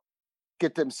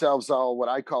 Get themselves all what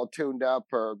I call tuned up,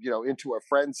 or into a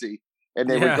frenzy, and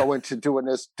they would go into doing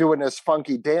this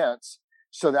funky dance.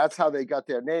 So that's how they got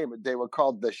their name. They were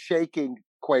called the Shaking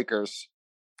Quakers,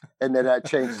 and then that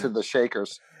changed to the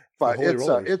Shakers. But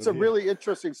it's a really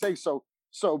interesting thing. So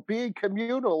being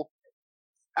communal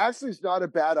actually is not a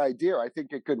bad idea. I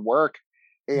think it could work,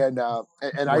 and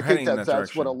I think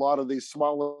that's what a lot of these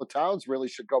smaller towns really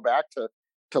should go back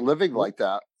to living like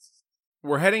that.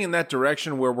 We're heading in that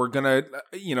direction where we're going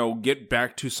to, get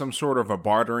back to some sort of a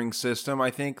bartering system.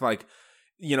 I think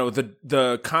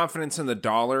the confidence in the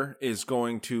dollar is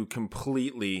going to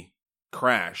completely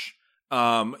crash.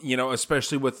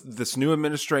 Especially with this new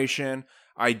administration,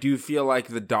 I do feel like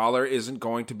the dollar isn't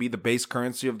going to be the base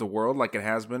currency of the world like it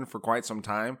has been for quite some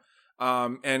time.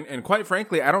 And quite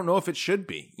frankly, I don't know if it should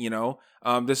be,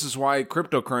 this is why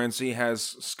cryptocurrency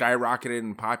has skyrocketed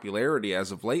in popularity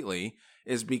as of lately.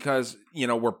 Is because,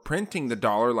 we're printing the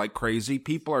dollar like crazy.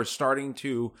 People are starting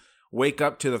to wake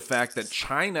up to the fact that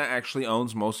China actually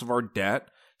owns most of our debt.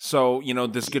 So,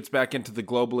 this gets back into the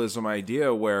globalism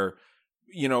idea where,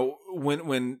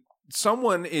 when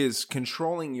someone is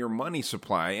controlling your money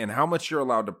supply and how much you're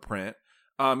allowed to print,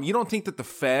 you don't think that the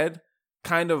Fed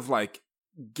kind of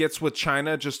gets with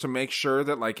China just to make sure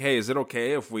that hey, is it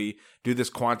okay if we do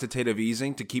this quantitative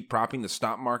easing to keep propping the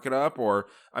stock market up? Or,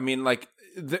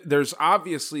 there's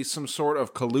obviously some sort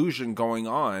of collusion going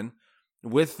on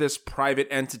with this private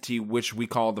entity, which we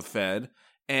call the Fed,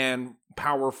 and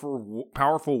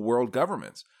powerful world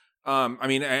governments.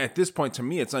 At this point, to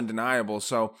me, it's undeniable.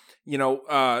 So,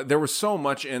 there was so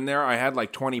much in there. I had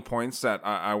 20 points that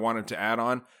I wanted to add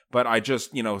on, but I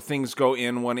just, things go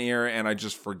in one ear and I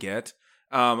just forget.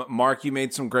 Mark, you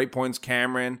made some great points.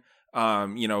 Cameron,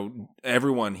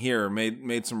 everyone here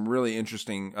made some really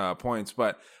interesting points,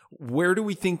 but where do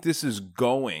we think this is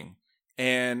going?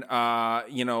 And,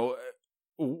 why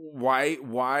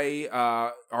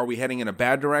are we heading in a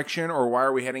bad direction, or why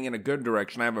are we heading in a good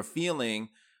direction? I have a feeling,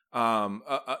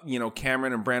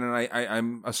 Cameron and Brandon,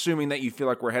 I'm assuming that you feel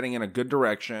like we're heading in a good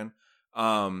direction.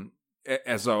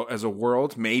 As a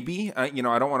world, maybe. I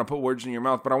don't want to put words in your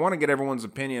mouth, but I want to get everyone's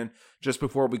opinion just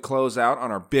before we close out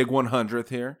on our big 100th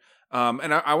here.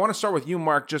 And I want to start with you,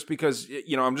 Mark, just because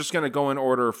I'm just going to go in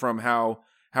order from how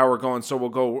we're going. So we'll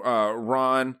go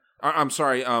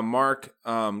Mark,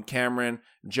 Cameron,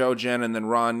 Joe, Jen, and then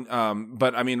Ron.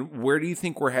 But where do you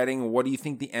think we're heading? What do you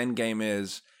think the end game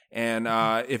is? And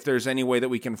if there's any way that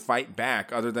we can fight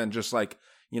back other than just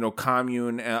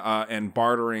commune and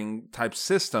bartering type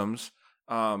systems,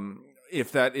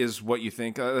 if that is what you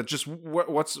think. Just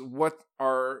what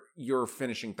are your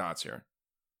finishing thoughts here?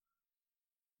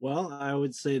 Well, I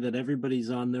would say that everybody's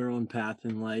on their own path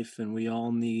in life, and we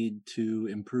all need to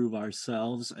improve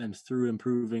ourselves, and through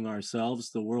improving ourselves,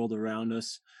 the world around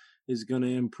us is going to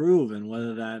improve. And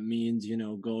whether that means,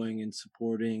 going and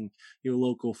supporting your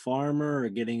local farmer or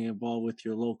getting involved with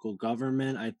your local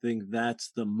government, I think that's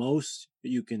the most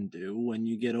you can do when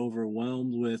you get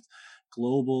overwhelmed with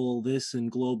global this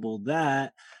and global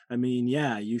that.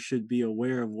 You should be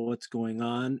aware of what's going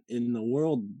on in the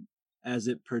world as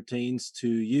it pertains to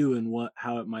you and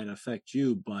how it might affect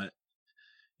you. But,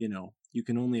 you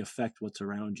can only affect what's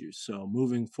around you. So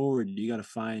moving forward, you got to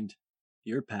find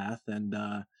your path. And,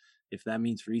 if that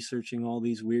means researching all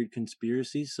these weird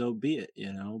conspiracies, so be it,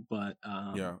 But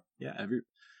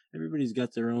everybody's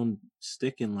got their own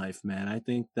stick in life, man. I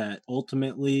think that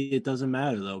ultimately it doesn't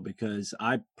matter though, because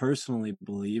I personally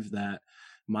believe that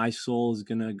my soul is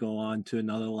gonna go on to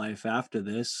another life after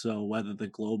this. So whether the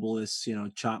globalists,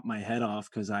 chop my head off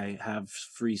because I have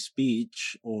free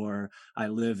speech, or I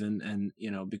live and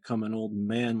become an old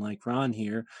man like Ron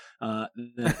here,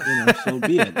 then, so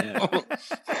be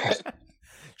it.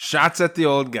 Shots at the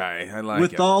old guy. I like it.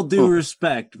 With all due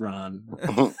respect, Ron.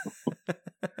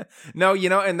 No,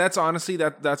 and that's honestly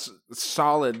that's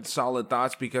solid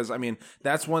thoughts, because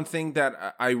that's one thing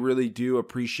that I really do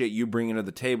appreciate you bringing to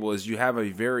the table is you have a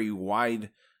very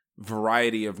wide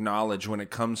variety of knowledge when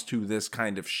it comes to this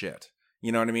kind of shit.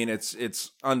 You know what I mean?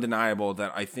 It's undeniable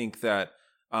that I think that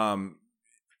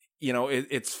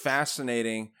it's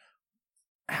fascinating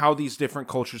how these different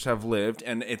cultures have lived,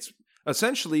 and it's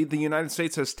essentially the United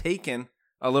States has taken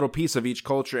a little piece of each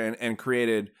culture and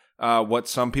created what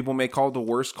some people may call the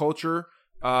worst culture,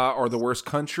 or the worst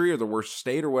country, or the worst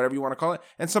state, or whatever you want to call it,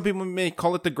 and some people may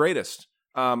call it the greatest.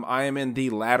 I am in the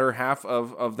latter half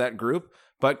of that group.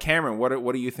 But Cameron,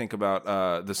 what do you think about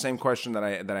the same question that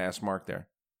I asked Mark there?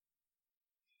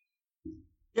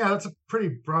 Yeah, that's a pretty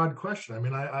broad question. I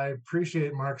mean, I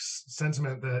appreciate Mark's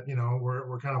sentiment that, you know,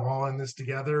 we're kind of all in this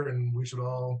together, and we should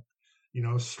all, you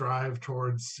know, strive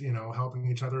towards, you know, helping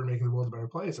each other and making the world a better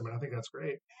place. I mean, I think that's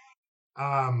great.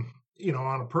 You know,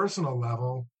 on a personal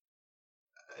level,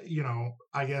 you know,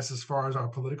 I guess as far as our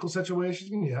political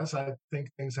situation, yes, I think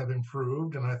things have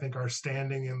improved, and I think our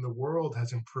standing in the world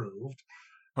has improved.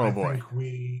 Oh, I boy.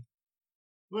 think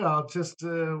well, just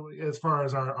as far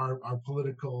as our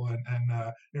political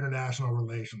and international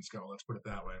relations go, let's put it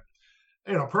that way.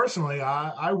 You know, personally,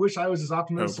 I wish I was as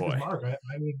optimistic as Mark. I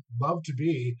would love to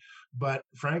be, but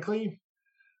frankly,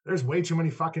 there's way too many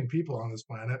fucking people on this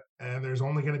planet, and there's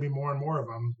only going to be more and more of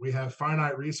them. We have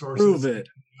finite resources. Prove it.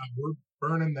 We're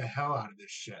burning the hell out of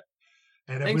this shit.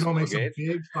 And if we don't make some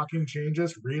big fucking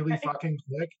changes really fucking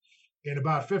quick, in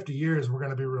about 50 years, we're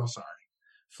going to be real sorry.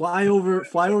 Fly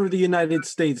over the United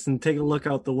States and take a look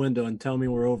out the window and tell me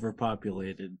we're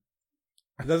overpopulated.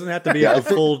 It doesn't have to be It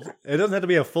doesn't have to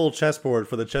be a full chessboard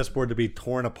for the chessboard to be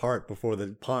torn apart before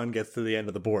the pawn gets to the end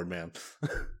of the board, man.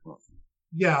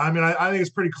 Yeah, I mean, I think it's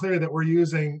pretty clear that we're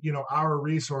using, you know, our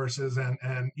resources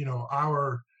and you know,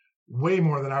 our way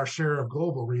more than our share of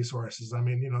global resources. I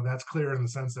mean, you know, that's clear in the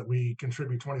sense that we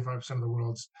contribute 25% of the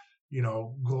world's, you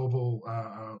know, global,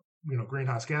 you know,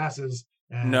 greenhouse gases.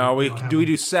 And, no, we do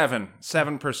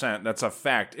 7%. That's a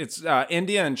fact. It's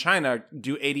India and China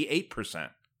do 88%.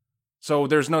 So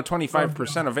there's no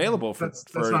 25% available for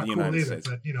the United States.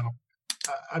 But, you know,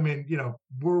 I mean, you know,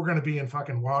 we're going to be in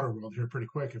fucking water world here pretty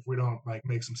quick if we don't like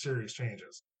make some serious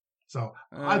changes. So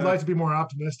I'd like to be more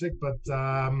optimistic, but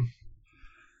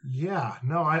yeah,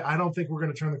 no, I don't think we're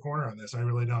going to turn the corner on this. I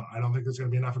really don't. I don't think there's going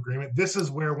to be enough agreement. This is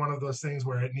where one of those things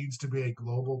where it needs to be a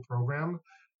global program.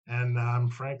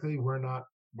 And frankly, we're not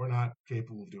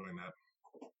capable of doing that.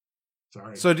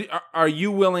 Sorry. So are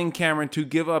you willing, Cameron, to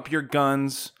give up your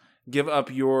guns, give up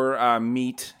your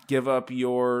meat, give up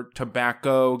your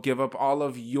tobacco, give up all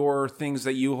of your things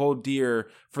that you hold dear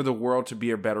for the world to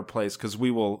be a better place? Because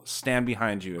we will stand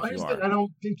behind you if you are. I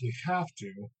don't think you have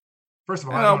to. First of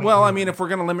all, I mean, if we're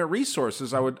going to limit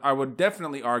resources, I would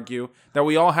definitely argue that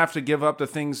we all have to give up the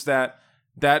things that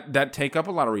take up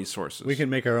a lot of resources. We can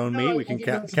make our own meat. We can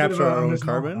capture our own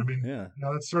carbon. I mean, yeah. You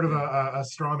know, that's sort of a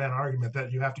straw man argument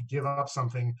that you have to give up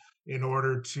something in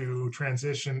order to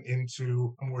transition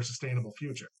into a more sustainable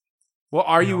future. Well,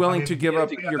 are you willing to give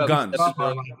up your guns? Are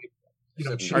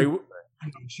you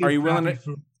willing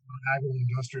to?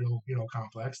 Agro-industrial, you know,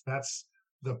 complex. That's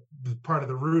the part of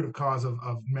the root of cause of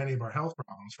many of our health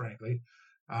problems, frankly.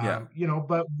 You know,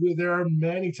 but there are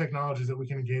many technologies that we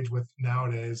can engage with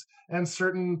nowadays, and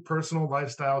certain personal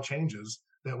lifestyle changes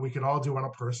that we could all do on a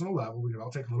personal level. We could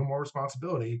all take a little more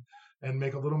responsibility and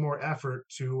make a little more effort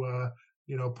to,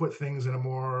 you know, put things in a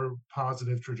more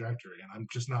positive trajectory. And I'm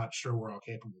just not sure we're all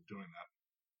capable of doing that.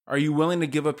 Are you willing to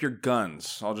give up your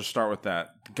guns? I'll just start with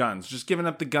that. Guns. Just giving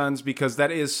up the guns, because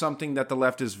that is something that the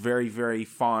left is very, very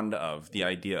fond of, the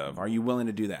idea of. Are you willing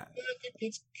to do that?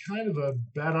 It's kind of a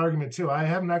bad argument, too. I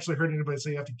haven't actually heard anybody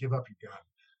say you have to give up your gun.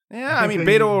 Yeah, I mean,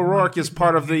 Beto O'Rourke is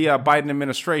part of the Biden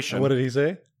administration. And what did he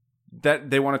say?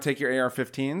 That they want to take your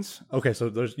AR-15s. Okay,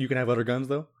 so you can have other guns,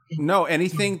 though? No,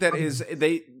 anything that is...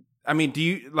 I mean, do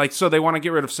you... Like, so they want to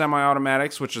get rid of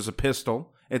semi-automatics, which is a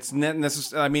pistol. It's not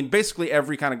necessarily, I mean, basically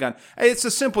every kind of gun. It's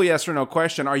a simple yes or no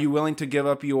question. Are you willing to give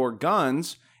up your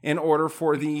guns in order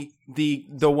for the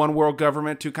one world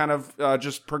government to kind of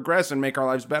just progress and make our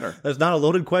lives better? That's not a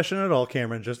loaded question at all,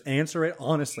 Cameron. Just answer it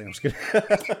honestly. I'm just kidding.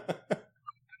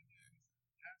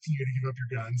 You to give up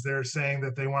your guns. They're saying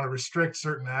that they want to restrict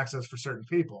certain access for certain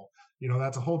people. You know,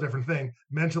 that's a whole different thing.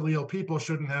 Mentally ill people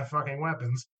shouldn't have fucking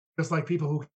weapons, just like people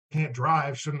who can't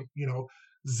drive shouldn't, you know,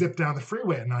 zip down the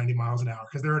freeway at 90 miles an hour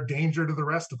because they're a danger to the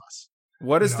rest of us.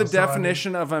 What is the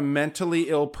definition of a mentally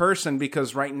ill person?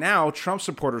 Because right now, Trump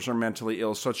supporters are mentally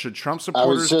ill. So should Trump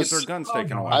supporters get their guns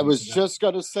taken away? I was just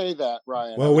going to say that,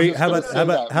 Ryan. Well,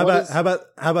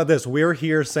 how about this? We're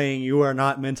here saying you are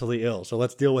not mentally ill. So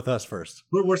let's deal with us first.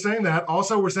 We're saying that.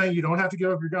 Also, we're saying you don't have to give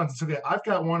up your guns. It's okay. I've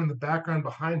got one in the background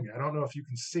behind me. I don't know if you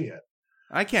can see it.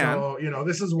 I can. So, you know,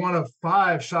 this is one of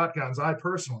 5 shotguns I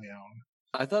personally own.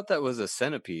 I thought that was a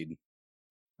centipede.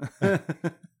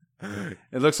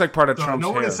 It looks like part of Trump's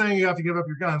No one hair. is saying you have to give up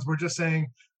your guns. We're just saying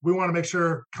we want to make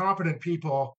sure competent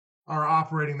people are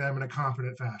operating them in a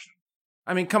competent fashion.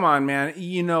 I mean, come on, man.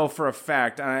 You know for a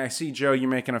fact, and I see, Joe, you're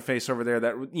making a face over there,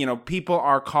 that, you know, people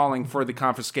are calling for the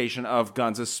confiscation of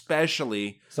guns,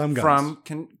 especially some guns.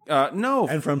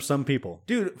 And from some people.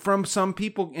 Dude, from some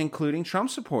people, including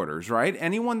Trump supporters, right?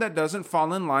 Anyone that doesn't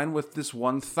fall in line with this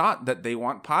one thought that they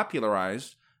want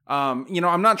popularized. You know,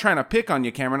 I'm not trying to pick on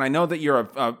you, Cameron. I know that you're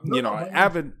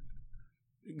avid.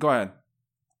 Go ahead.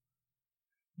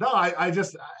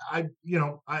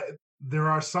 No, there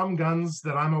are some guns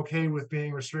that I'm okay with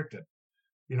being restricted.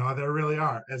 You know, there really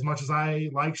are. As much as I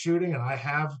like shooting, and I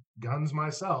have guns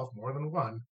myself, more than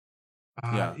one,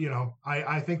 you know,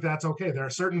 I think that's okay. There are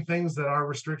certain things that are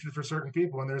restricted for certain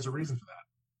people, and there's a reason for that.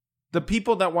 The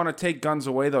people that want to take guns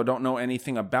away, though, don't know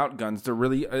anything about guns. They're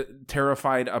really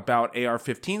terrified about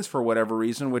AR-15s for whatever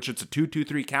reason, which it's a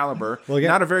 .223 caliber,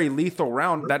 not a very lethal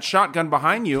round. That shotgun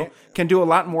behind you can do a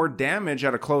lot more damage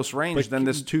at a close range than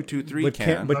this .223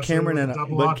 can. But Cameron and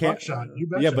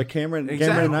Cameron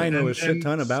and I know a shit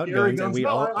ton about guns, and we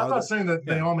all. I'm not saying that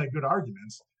they all make good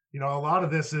arguments. You know, a lot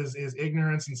of this is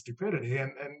ignorance and stupidity,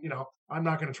 and you know, I'm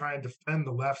not going to try and defend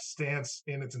the left stance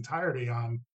in its entirety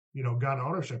on, you know, gun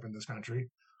ownership in this country.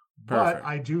 But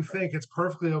I do think it's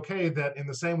perfectly okay that in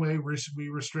the same way we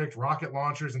restrict rocket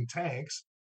launchers and tanks,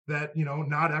 that, you know,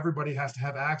 not everybody has to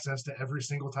have access to every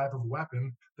single type of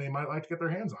weapon they might like to get their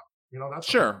hands on. You know, that's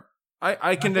sure.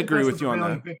 I can agree with you on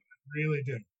that. Really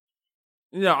do.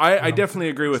 Yeah, I definitely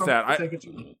agree with that.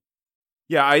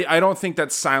 I don't think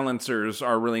that silencers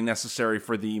are really necessary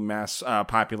for the mass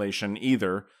population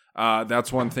either.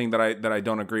 That's one thing that I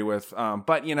don't agree with.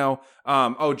 But you know,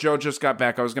 Joe just got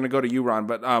back. I was going to go to you, Ron,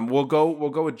 but we'll go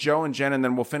with Joe and Jen, and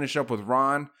then we'll finish up with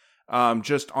Ron,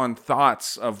 just on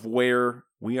thoughts of where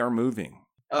we are moving.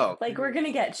 Oh, like we're going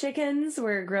to get chickens.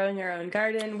 We're growing our own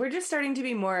garden. We're just starting to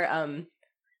be more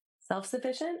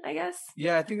self-sufficient, I guess.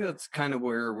 Yeah, I think that's kind of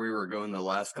where we were going. The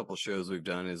last couple shows we've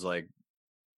done is like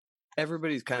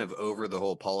everybody's kind of over the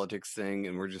whole politics thing,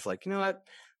 and we're just like, you know what?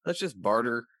 Let's just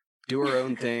barter. Do our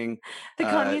own thing. The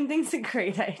commune thing's a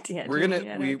great idea.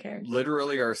 We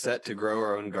literally are set to grow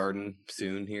our own garden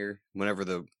soon here, whenever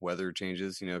the weather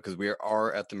changes, you know, because we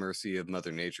are at the mercy of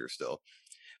Mother Nature still.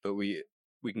 But we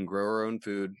can grow our own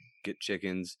food, get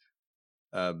chickens,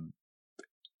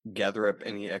 gather up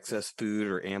any excess food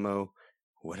or ammo,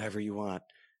 whatever you want.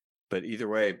 But either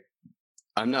way,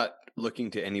 I'm not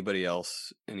looking to anybody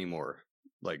else anymore.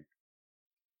 Like,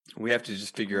 we have to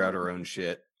just figure out our own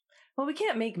shit. Well, we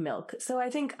can't make milk, so I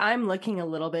think I'm looking a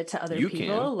little bit to other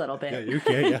people. A little bit. Yeah, you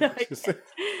can. Yeah.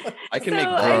 I can make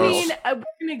balls. I mean,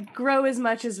 we're going to grow as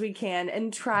much as we can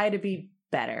and try to be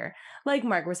better. Like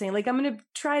Mark was saying, like, I'm going to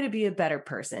try to be a better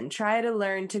person, try to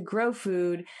learn to grow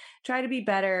food, try to be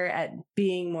better at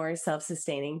being more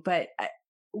self-sustaining. But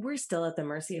we're still at the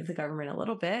mercy of the government a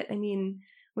little bit. I mean,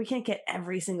 we can't get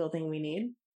every single thing we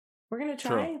need. We're going to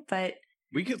try, but...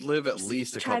 We could live at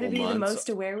least a couple months. Try to be the most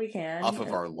aware we can off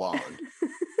of our lawn.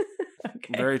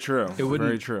 Okay. Very true. It wouldn't.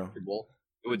 Very true.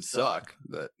 It would suck,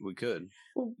 but we could.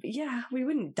 Well, yeah, we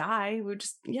wouldn't die. We'd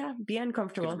just be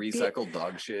uncomfortable. Recycle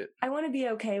dog shit. I want to be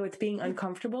okay with being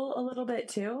uncomfortable a little bit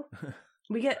too.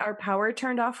 We get our power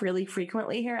turned off really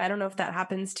frequently here. I don't know if that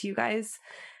happens to you guys.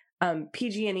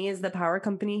 PG&E is the power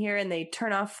company here, and they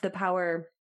turn off the power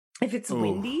if it's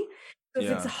windy. So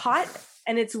if it's hot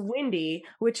and it's windy,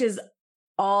 which is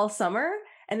all summer,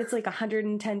 and it's like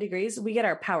 110 degrees, we get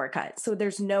our power cut. So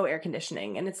there's no air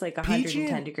conditioning, and it's like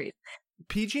 110 degrees.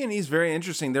 PG&E is very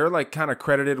interesting. They're like kind of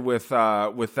credited with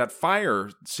that fire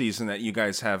season that you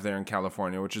guys have there in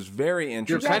California, which is very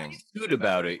interesting. You're kind of good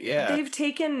about it, yeah.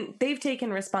 They've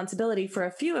taken responsibility for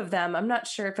a few of them. I'm not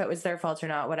sure if it was their fault or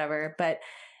not, whatever, but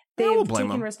they've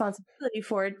taken responsibility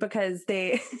for it because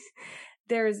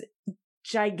there's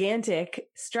gigantic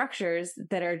structures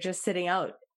that are just sitting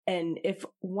out. And if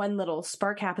one little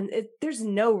spark happens, there's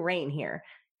no rain here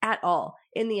at all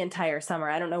in the entire summer.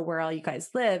 I don't know where all you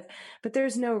guys live, but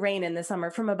there's no rain in the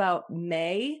summer from about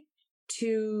May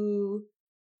to,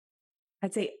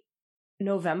 I'd say,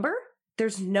 November.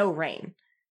 There's no rain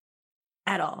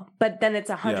at all. But then it's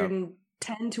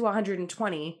 110 to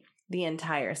 120 the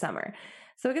entire summer.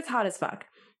 So it gets hot as fuck.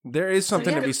 There is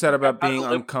something to be said about being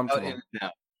uncomfortable.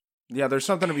 Yeah, there's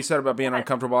something to be said about being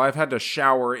uncomfortable. I've had to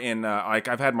shower in,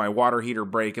 I've had my water heater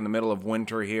break in the middle of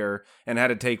winter here and had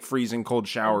to take freezing cold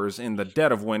showers in the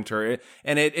dead of winter.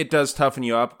 It does toughen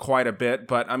you up quite a bit.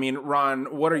 But, I mean,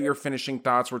 Ron, what are your finishing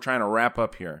thoughts? We're trying to wrap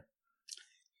up here.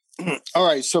 All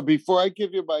right. So before I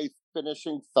give you my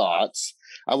finishing thoughts,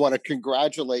 I want to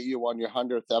congratulate you on your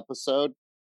 100th episode.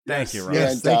 Thank you, Ron.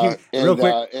 Yes, thank you. Real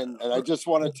quick. And I just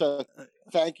wanted to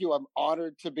Thank you. I'm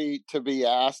honored to be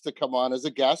asked to come on as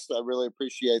a guest. I really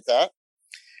appreciate that.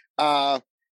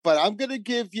 But I'm going to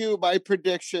give you my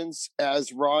predictions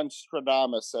as Ron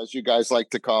Stradamus, as you guys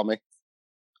like to call me.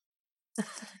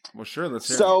 Well, sure. Let's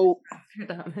hear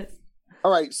it.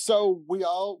 All right. So we're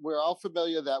all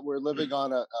familiar that we're living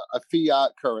on a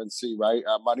fiat currency, right?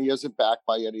 Our money isn't backed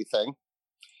by anything.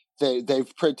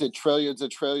 They've printed trillions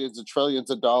and trillions and trillions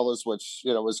of dollars, which,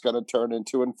 you know, is going to turn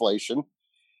into inflation.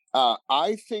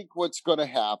 I think what's going to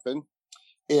happen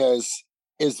is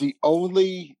the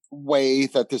only way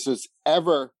that this is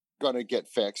ever going to get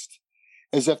fixed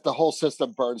is if the whole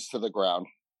system burns to the ground.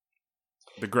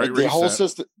 The Great Reset. The whole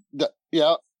system,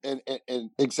 and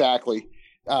exactly.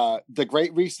 The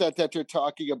Great Reset that you're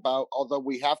talking about, although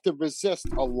we have to resist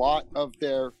a lot of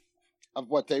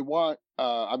what they want.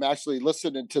 I'm actually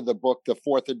listening to the book, The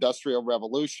Fourth Industrial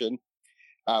Revolution,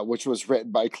 which was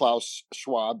written by Klaus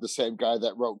Schwab, the same guy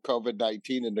that wrote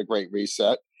COVID-19 and the Great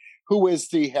Reset, who is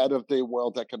the head of the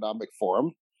World Economic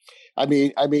Forum. I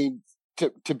mean,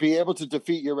 to be able to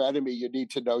defeat your enemy, you need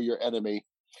to know your enemy.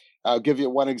 I'll give you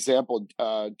one example.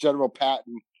 General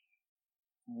Patton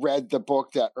read the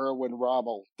book that Erwin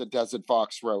Rommel, the Desert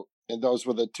Fox, wrote, and those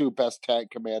were the two best tank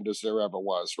commanders there ever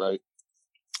was, right?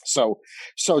 So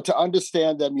to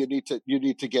understand them, you need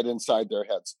to get inside their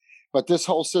heads. But this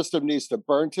whole system needs to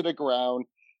burn to the ground.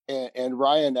 And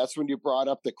Ryan, that's when you brought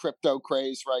up the crypto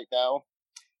craze right now.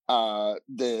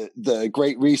 The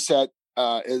Great Reset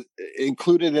is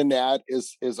included in that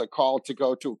is a call to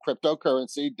go to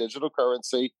cryptocurrency, digital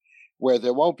currency, where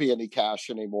there won't be any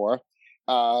cash anymore.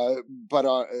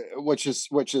 But which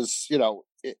is you know,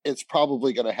 it's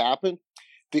probably going to happen.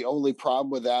 The only problem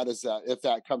with that is that if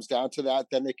that comes down to that,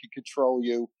 then they can control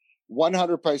you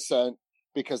 100%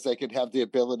 because they could have the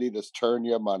ability to turn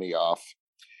your money off.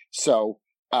 So,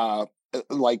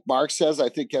 like Mark says, I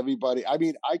think everybody, I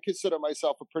mean, I consider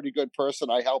myself a pretty good person.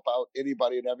 I help out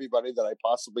anybody and everybody that I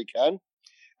possibly can.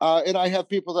 And I have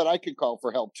people that I can call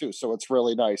for help too. So it's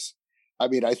really nice. I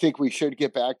mean, I think we should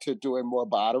get back to doing more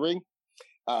bartering.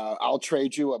 I'll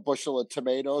trade you a bushel of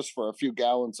tomatoes for a few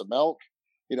gallons of milk.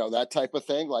 You know, that type of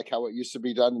thing, like how it used to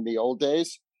be done in the old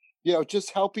days. You know,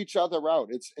 just help each other out.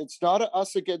 It's not a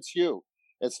us against you.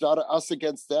 It's not a us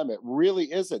against them. It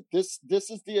really isn't. This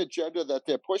is the agenda that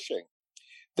they're pushing.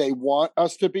 They want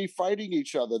us to be fighting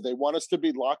each other. They want us to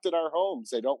be locked in our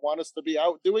homes. They don't want us to be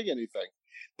out doing anything.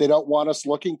 They don't want us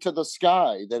looking to the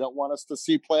sky. They don't want us to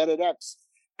see Planet X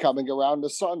coming around the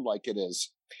sun like it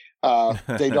is.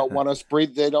 They don't want us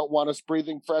breathe. They don't want us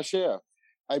breathing fresh air.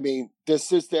 I mean,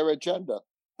 this is their agenda.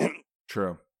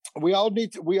 True. We all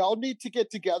need to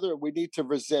get together, and we need to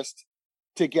resist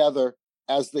together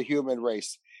as the human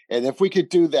race. And if we could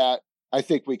do that, I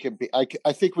think we can be. I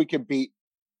think we can beat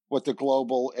what the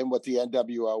global and what the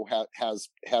NWO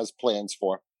has plans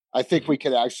for. I think we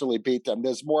can actually beat them.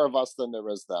 There's more of us than there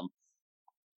is them.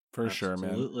 For sure, man.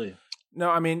 Absolutely. No,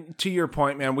 I mean, to your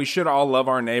point, man, we should all love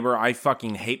our neighbor. I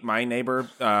fucking hate my neighbor.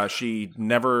 She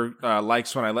never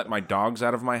likes when I let my dogs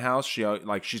out of my house.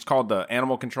 She's called the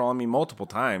animal control on me multiple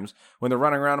times when they're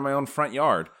running around in my own front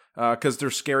yard because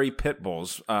they're scary pit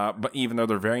bulls, but even though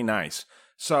they're very nice.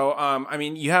 So, I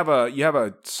mean, you have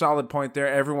a solid point there.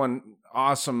 Everyone,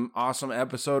 awesome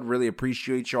episode. Really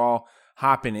appreciate y'all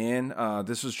hopping in.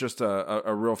 This was just a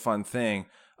real fun thing.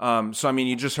 So, I mean,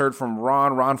 you just heard from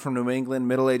Ron from New England,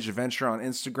 Middle Age Adventure on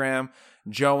Instagram,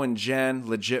 Joe and Jen,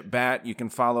 Legit Bat. You can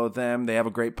follow them. They have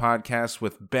a great podcast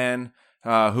with Ben,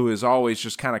 who is always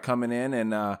just kind of coming in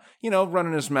and,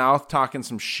 running his mouth, talking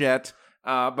some shit.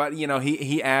 But,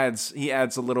 he adds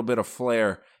a little bit of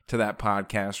flair to that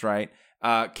podcast, right?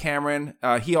 Cameron,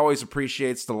 he always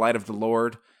appreciates the light of the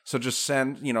Lord. So just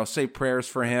say prayers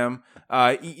for him.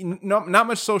 Not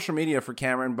much social media for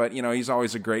Cameron, but he's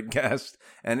always a great guest,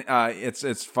 and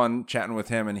it's fun chatting with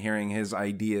him and hearing his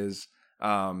ideas.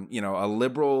 A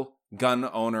liberal gun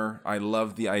owner. I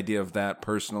love the idea of that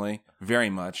personally, very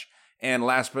much. And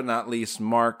last but not least,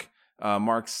 Mark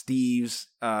Steves.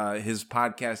 His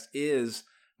podcast is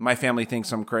My Family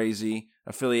Thinks I'm Crazy,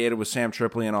 affiliated with Sam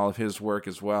Tripoli and all of his work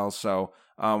as well. So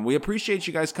we appreciate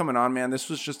you guys coming on, man. This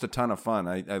was just a ton of fun.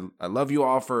 I love you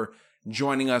all for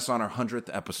joining us on our 100th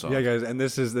episode. Yeah, guys, and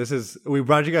this is we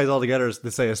brought you guys all together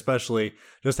to say especially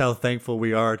just how thankful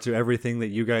we are to everything that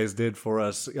you guys did for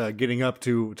us getting up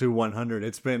to 100.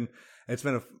 It's been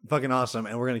a fucking awesome,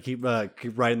 and we're gonna keep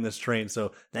riding this train.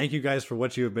 So thank you guys for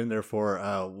what you have been there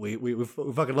for. We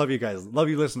fucking love you guys. Love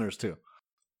you listeners too.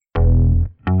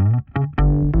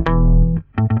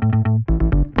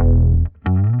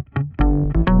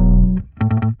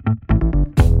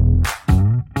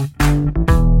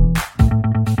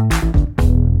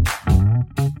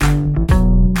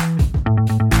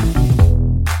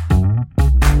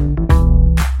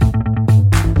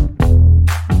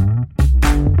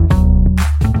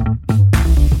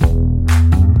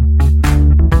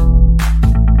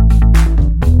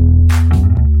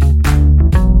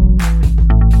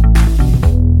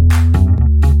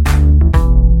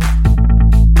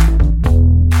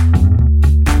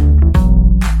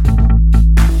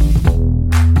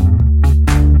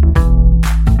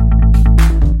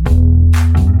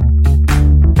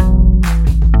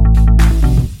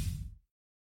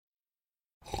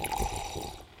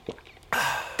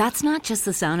 That's not just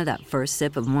the sound of that first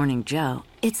sip of Morning Joe.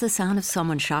 It's the sound of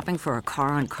someone shopping for a car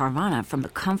on Carvana from the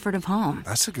comfort of home.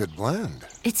 That's a good blend.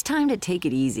 It's time to take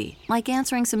it easy, like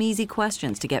answering some easy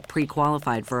questions to get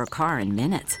pre-qualified for a car in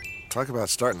minutes. Talk about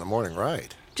starting the morning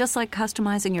right. Just like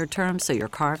customizing your terms so your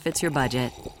car fits your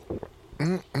budget.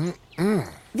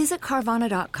 Visit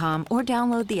Carvana.com or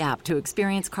download the app to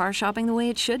experience car shopping the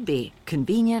way it should be.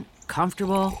 Convenient,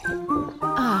 comfortable.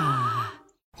 Ah.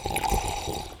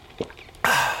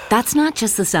 That's not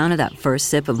just the sound of that first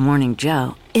sip of Morning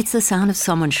Joe. It's the sound of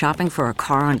someone shopping for a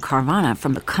car on Carvana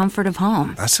from the comfort of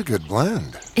home. That's a good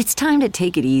blend. It's time to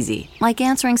take it easy, like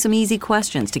answering some easy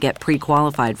questions to get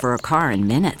pre-qualified for a car in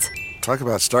minutes. Talk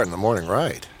about starting the morning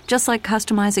right. Just like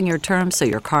customizing your terms so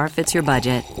your car fits your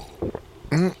budget.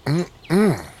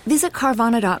 Visit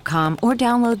Carvana.com or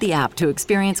download the app to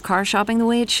experience car shopping the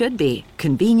way it should be.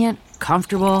 Convenient,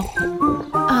 comfortable.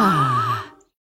 Ah.